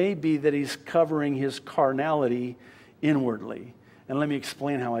it may be that he's covering his carnality inwardly. And let me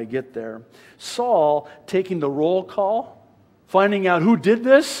explain how I get there. Saul, taking the roll call, finding out who did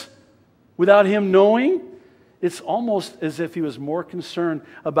this without him knowing, It's almost as if he was more concerned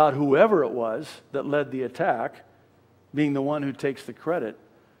about whoever it was that led the attack being the one who takes the credit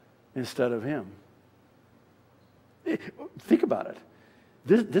instead of him. Think about it.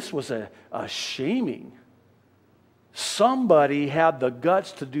 This was a shaming. Somebody had the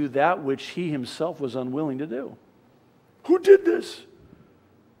guts to do that which he himself was unwilling to do. Who did this?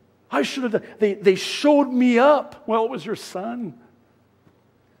 I should have done. They showed me up. Well, it was your son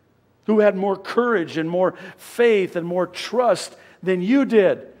who had more courage and more faith and more trust than you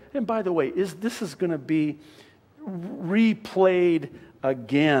did. And by the way, this is going to be replayed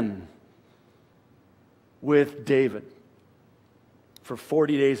again with David. For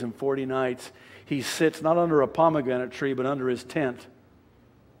 40 days and 40 nights, he sits not under a pomegranate tree, but under his tent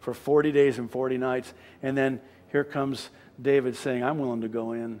for 40 days and 40 nights. And then here comes David saying, I'm willing to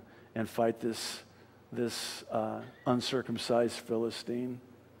go in and fight this uncircumcised Philistine,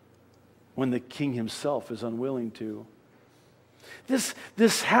 when the king himself is unwilling to.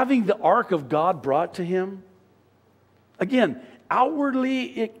 This having the ark of God brought to him, again, outwardly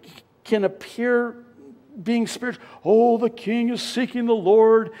it can appear being spiritual. Oh, the king is seeking the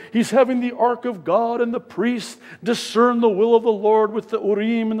Lord. He's having the ark of God, and the priests discern the will of the Lord with the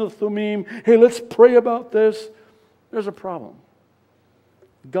Urim and the Thummim. Hey, let's pray about this. There's a problem.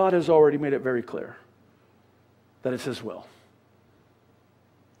 God has already made it very clear that it's his will.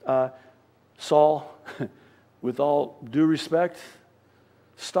 Saul, with all due respect,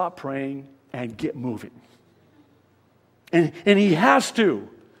 stop praying and get moving. And he has to,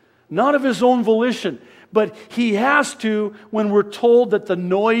 not of his own volition, but he has to when we're told that the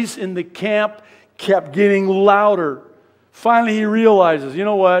noise in the camp kept getting louder. Finally he realizes, you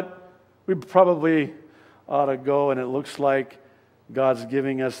know what, we probably ought to go, and it looks like God's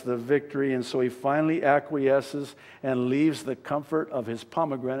giving us the victory. And so he finally acquiesces and leaves the comfort of his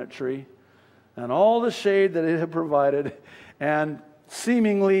pomegranate tree and all the shade that it had provided, and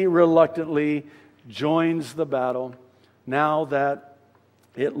seemingly reluctantly joins the battle now that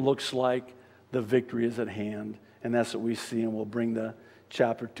it looks like the victory is at hand. And that's what we see, and we'll bring the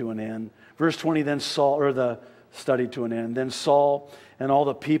chapter to an end. Verse 20, then Saul, or the study to an end. Then Saul and all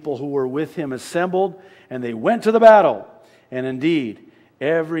the people who were with him assembled, and they went to the battle. And indeed,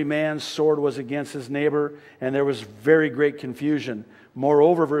 every man's sword was against his neighbor, and there was very great confusion.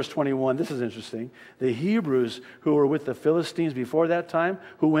 Moreover, verse 21, this is interesting. The Hebrews who were with the Philistines before that time,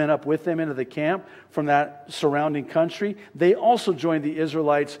 who went up with them into the camp from that surrounding country, they also joined the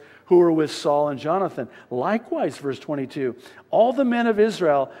Israelites who were with Saul and Jonathan. Likewise, verse 22, all the men of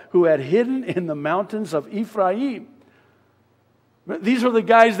Israel who had hidden in the mountains of Ephraim. These are the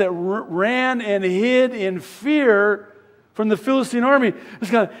guys that ran and hid in fear from the Philistine army. It's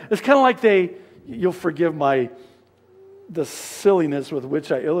kind of like you'll forgive the silliness with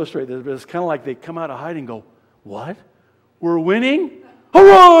which I illustrate this, but it's kind of like they come out of hiding and go, what? We're winning?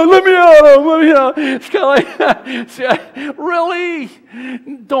 Hurrah, let me out. It's kind of like, really?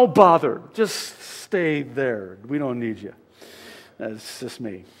 Don't bother. Just stay there. We don't need you. That's just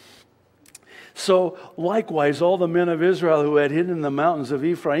me. So likewise, all the men of Israel who had hidden in the mountains of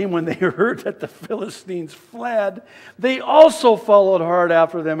Ephraim, when they heard that the Philistines fled, they also followed hard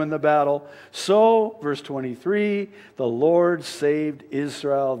after them in the battle. So, verse 23, the Lord saved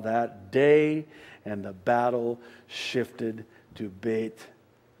Israel that day, and the battle shifted to Beit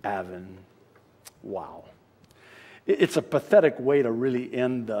Aven. Wow. It's a pathetic way to really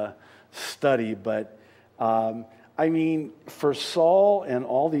end the study, but for Saul and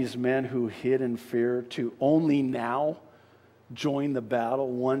all these men who hid in fear to only now join the battle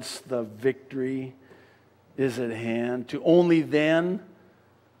once the victory is at hand, to only then,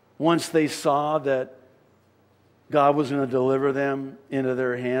 once they saw that God was going to deliver them into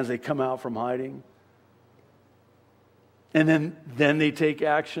their hands, they come out from hiding. And then they take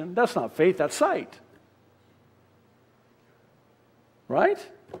action. That's not faith, that's sight. Right?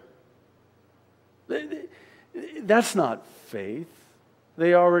 That's not faith.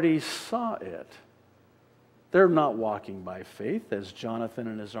 They already saw it. They're not walking by faith as Jonathan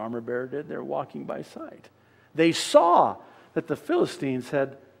and his armor bearer did. They're walking by sight. They saw that the Philistines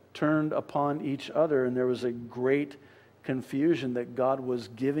had turned upon each other, and there was a great confusion that God was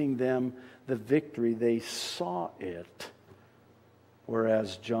giving them the victory. They saw it,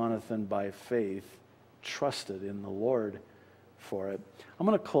 whereas Jonathan by faith trusted in the Lord for it. I'm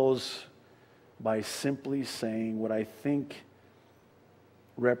going to close by simply saying what I think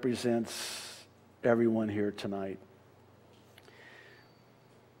represents everyone here tonight.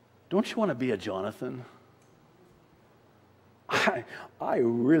 Don't you want to be a Jonathan? I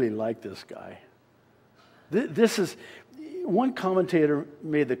really like this guy. This is, one commentator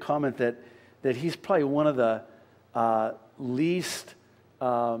made the comment that he's probably one of the least,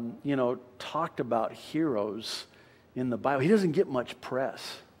 talked about heroes in the Bible. He doesn't get much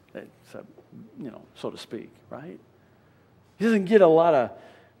press, except, so to speak, right? He doesn't get a lot of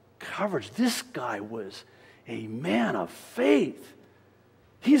coverage. This guy was a man of faith.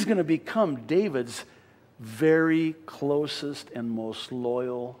 He's going to become David's very closest and most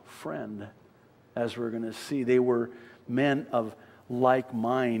loyal friend, as we're going to see. They were men of like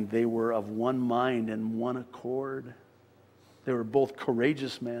mind. They were of one mind and one accord. They were both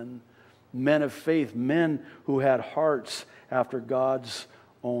courageous men, men of faith, men who had hearts after God's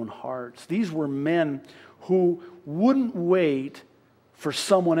own hearts. These were men who wouldn't wait for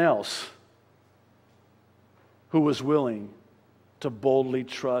someone else who was willing to boldly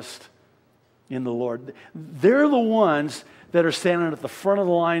trust in the Lord. They're the ones that are standing at the front of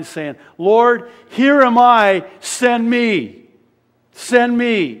the line saying, Lord, here am I, send me. Send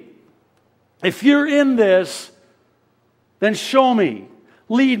me. If you're in this, then show me.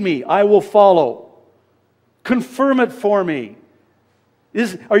 Lead me. I will follow. Confirm it for me.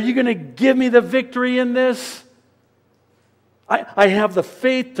 Are you going to give me the victory in this? I have the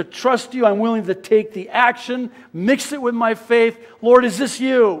faith to trust you. I'm willing to take the action, mix it with my faith. Lord, is this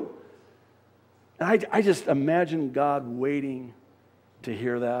you? And I just imagine God waiting to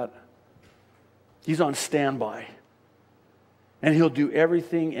hear that. He's on standby. And He'll do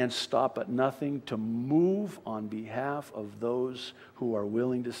everything and stop at nothing to move on behalf of those who are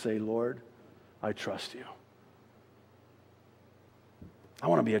willing to say, Lord, I trust you. I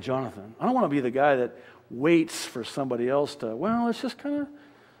want to be a Jonathan. I don't want to be the guy that waits for somebody else to,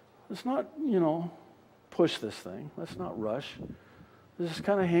 let's not, push this thing. Let's not rush. Let's just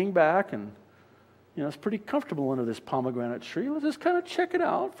kind of hang back and, it's pretty comfortable under this pomegranate tree. Let's just kind of check it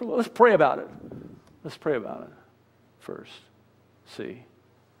out. Let's pray about it. Let's pray about it first. See.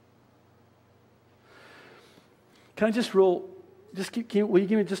 Can I will you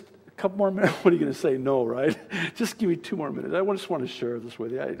give me just a couple more minutes? What are you going to say? No, right? Just give me 2 more minutes. I just want to share this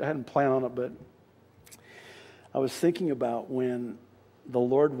with you. I hadn't planned on it, but I was thinking about when the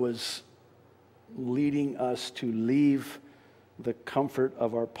Lord was leading us to leave the comfort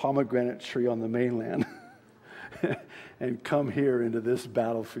of our pomegranate tree on the mainland and come here into this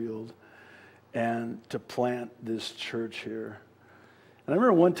battlefield and to plant this church here. And I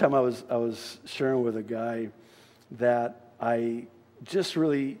remember one time I was sharing with a guy that I just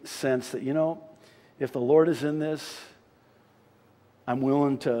really sensed that, if the Lord is in this, I'm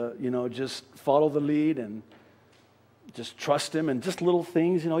willing to, just follow the lead and just trust Him, and just little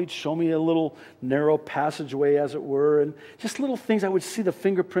things, He'd show me a little narrow passageway, as it were, and just little things. I would see the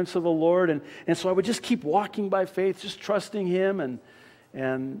fingerprints of the Lord, and so I would just keep walking by faith, just trusting Him,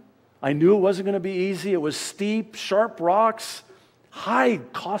 and I knew it wasn't going to be easy. It was steep, sharp rocks, high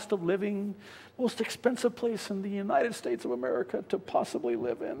cost of living, most expensive place in the United States of America to possibly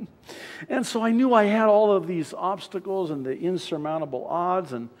live in. And so I knew I had all of these obstacles and the insurmountable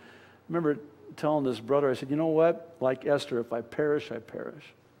odds, and I remember telling this brother, I said, you know what? Like Esther, if I perish, I perish.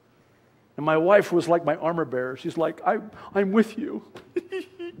 And my wife was like my armor bearer. She's like, I'm with you.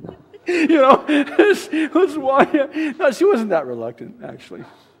 That's why. No, she wasn't that reluctant, actually.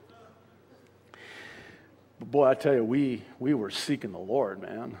 But boy, I tell you, we were seeking the Lord,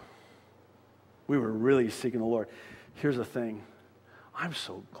 man. We were really seeking the Lord. Here's the thing. I'm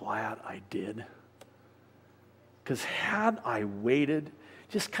so glad I did. Because had I waited,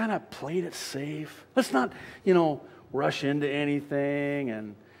 just kind of played it safe. Let's not, rush into anything.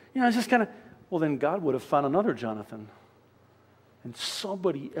 And, it's just kind of, then God would have found another Jonathan. And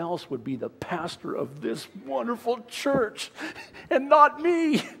somebody else would be the pastor of this wonderful church. And not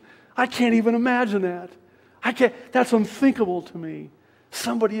me. I can't even imagine that. That's unthinkable to me.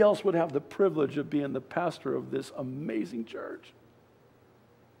 Somebody else would have the privilege of being the pastor of this amazing church.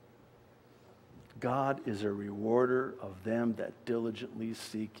 God is a rewarder of them that diligently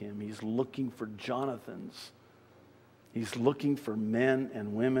seek Him. He's looking for Jonathans. He's looking for men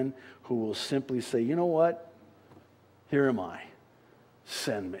and women who will simply say, you know what? Here am I.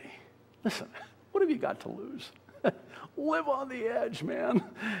 Send me. Listen, what have you got to lose? Live on the edge, man.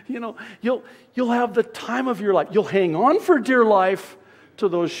 You'll have the time of your life. You'll hang on for dear life to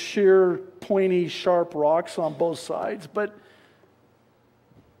those sheer, pointy, sharp rocks on both sides, but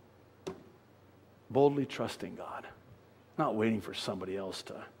boldly trusting God, not waiting for somebody else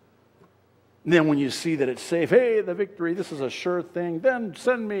to. And then when you see that it's safe, hey, the victory, this is a sure thing, then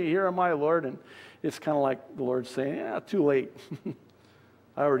send me, here am I, Lord. And it's kind of like the Lord saying, too late.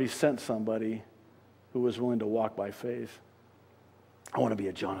 I already sent somebody who was willing to walk by faith. I want to be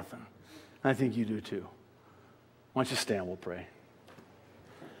a Jonathan. I think you do too. Why don't you stand, we'll pray.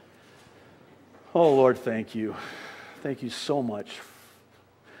 Oh, Lord, thank you. Thank you so much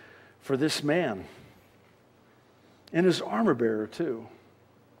for this man and his armor bearer, too.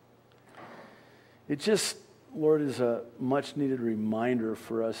 It just, Lord, is a much needed reminder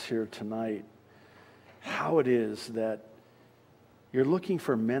for us here tonight how it is that you're looking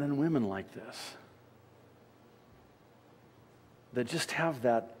for men and women like this, that just have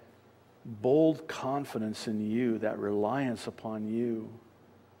that bold confidence in you, that reliance upon you.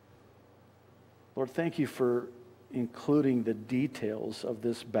 Lord, thank you for including the details of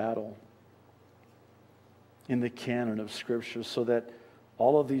this battle in the canon of Scripture so that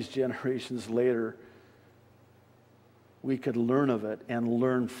all of these generations later we could learn of it and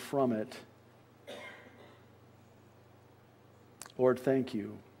learn from it. Lord, thank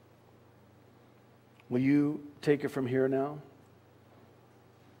you. Will you take it from here now?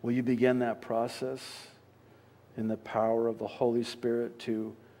 Will you begin that process in the power of the Holy Spirit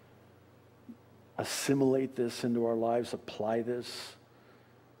to assimilate this into our lives, apply this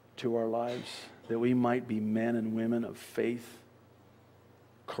to our lives, that we might be men and women of faith,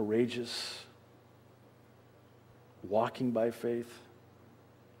 courageous, walking by faith?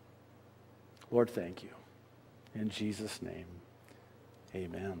 Lord, thank you. In Jesus' name,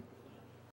 amen.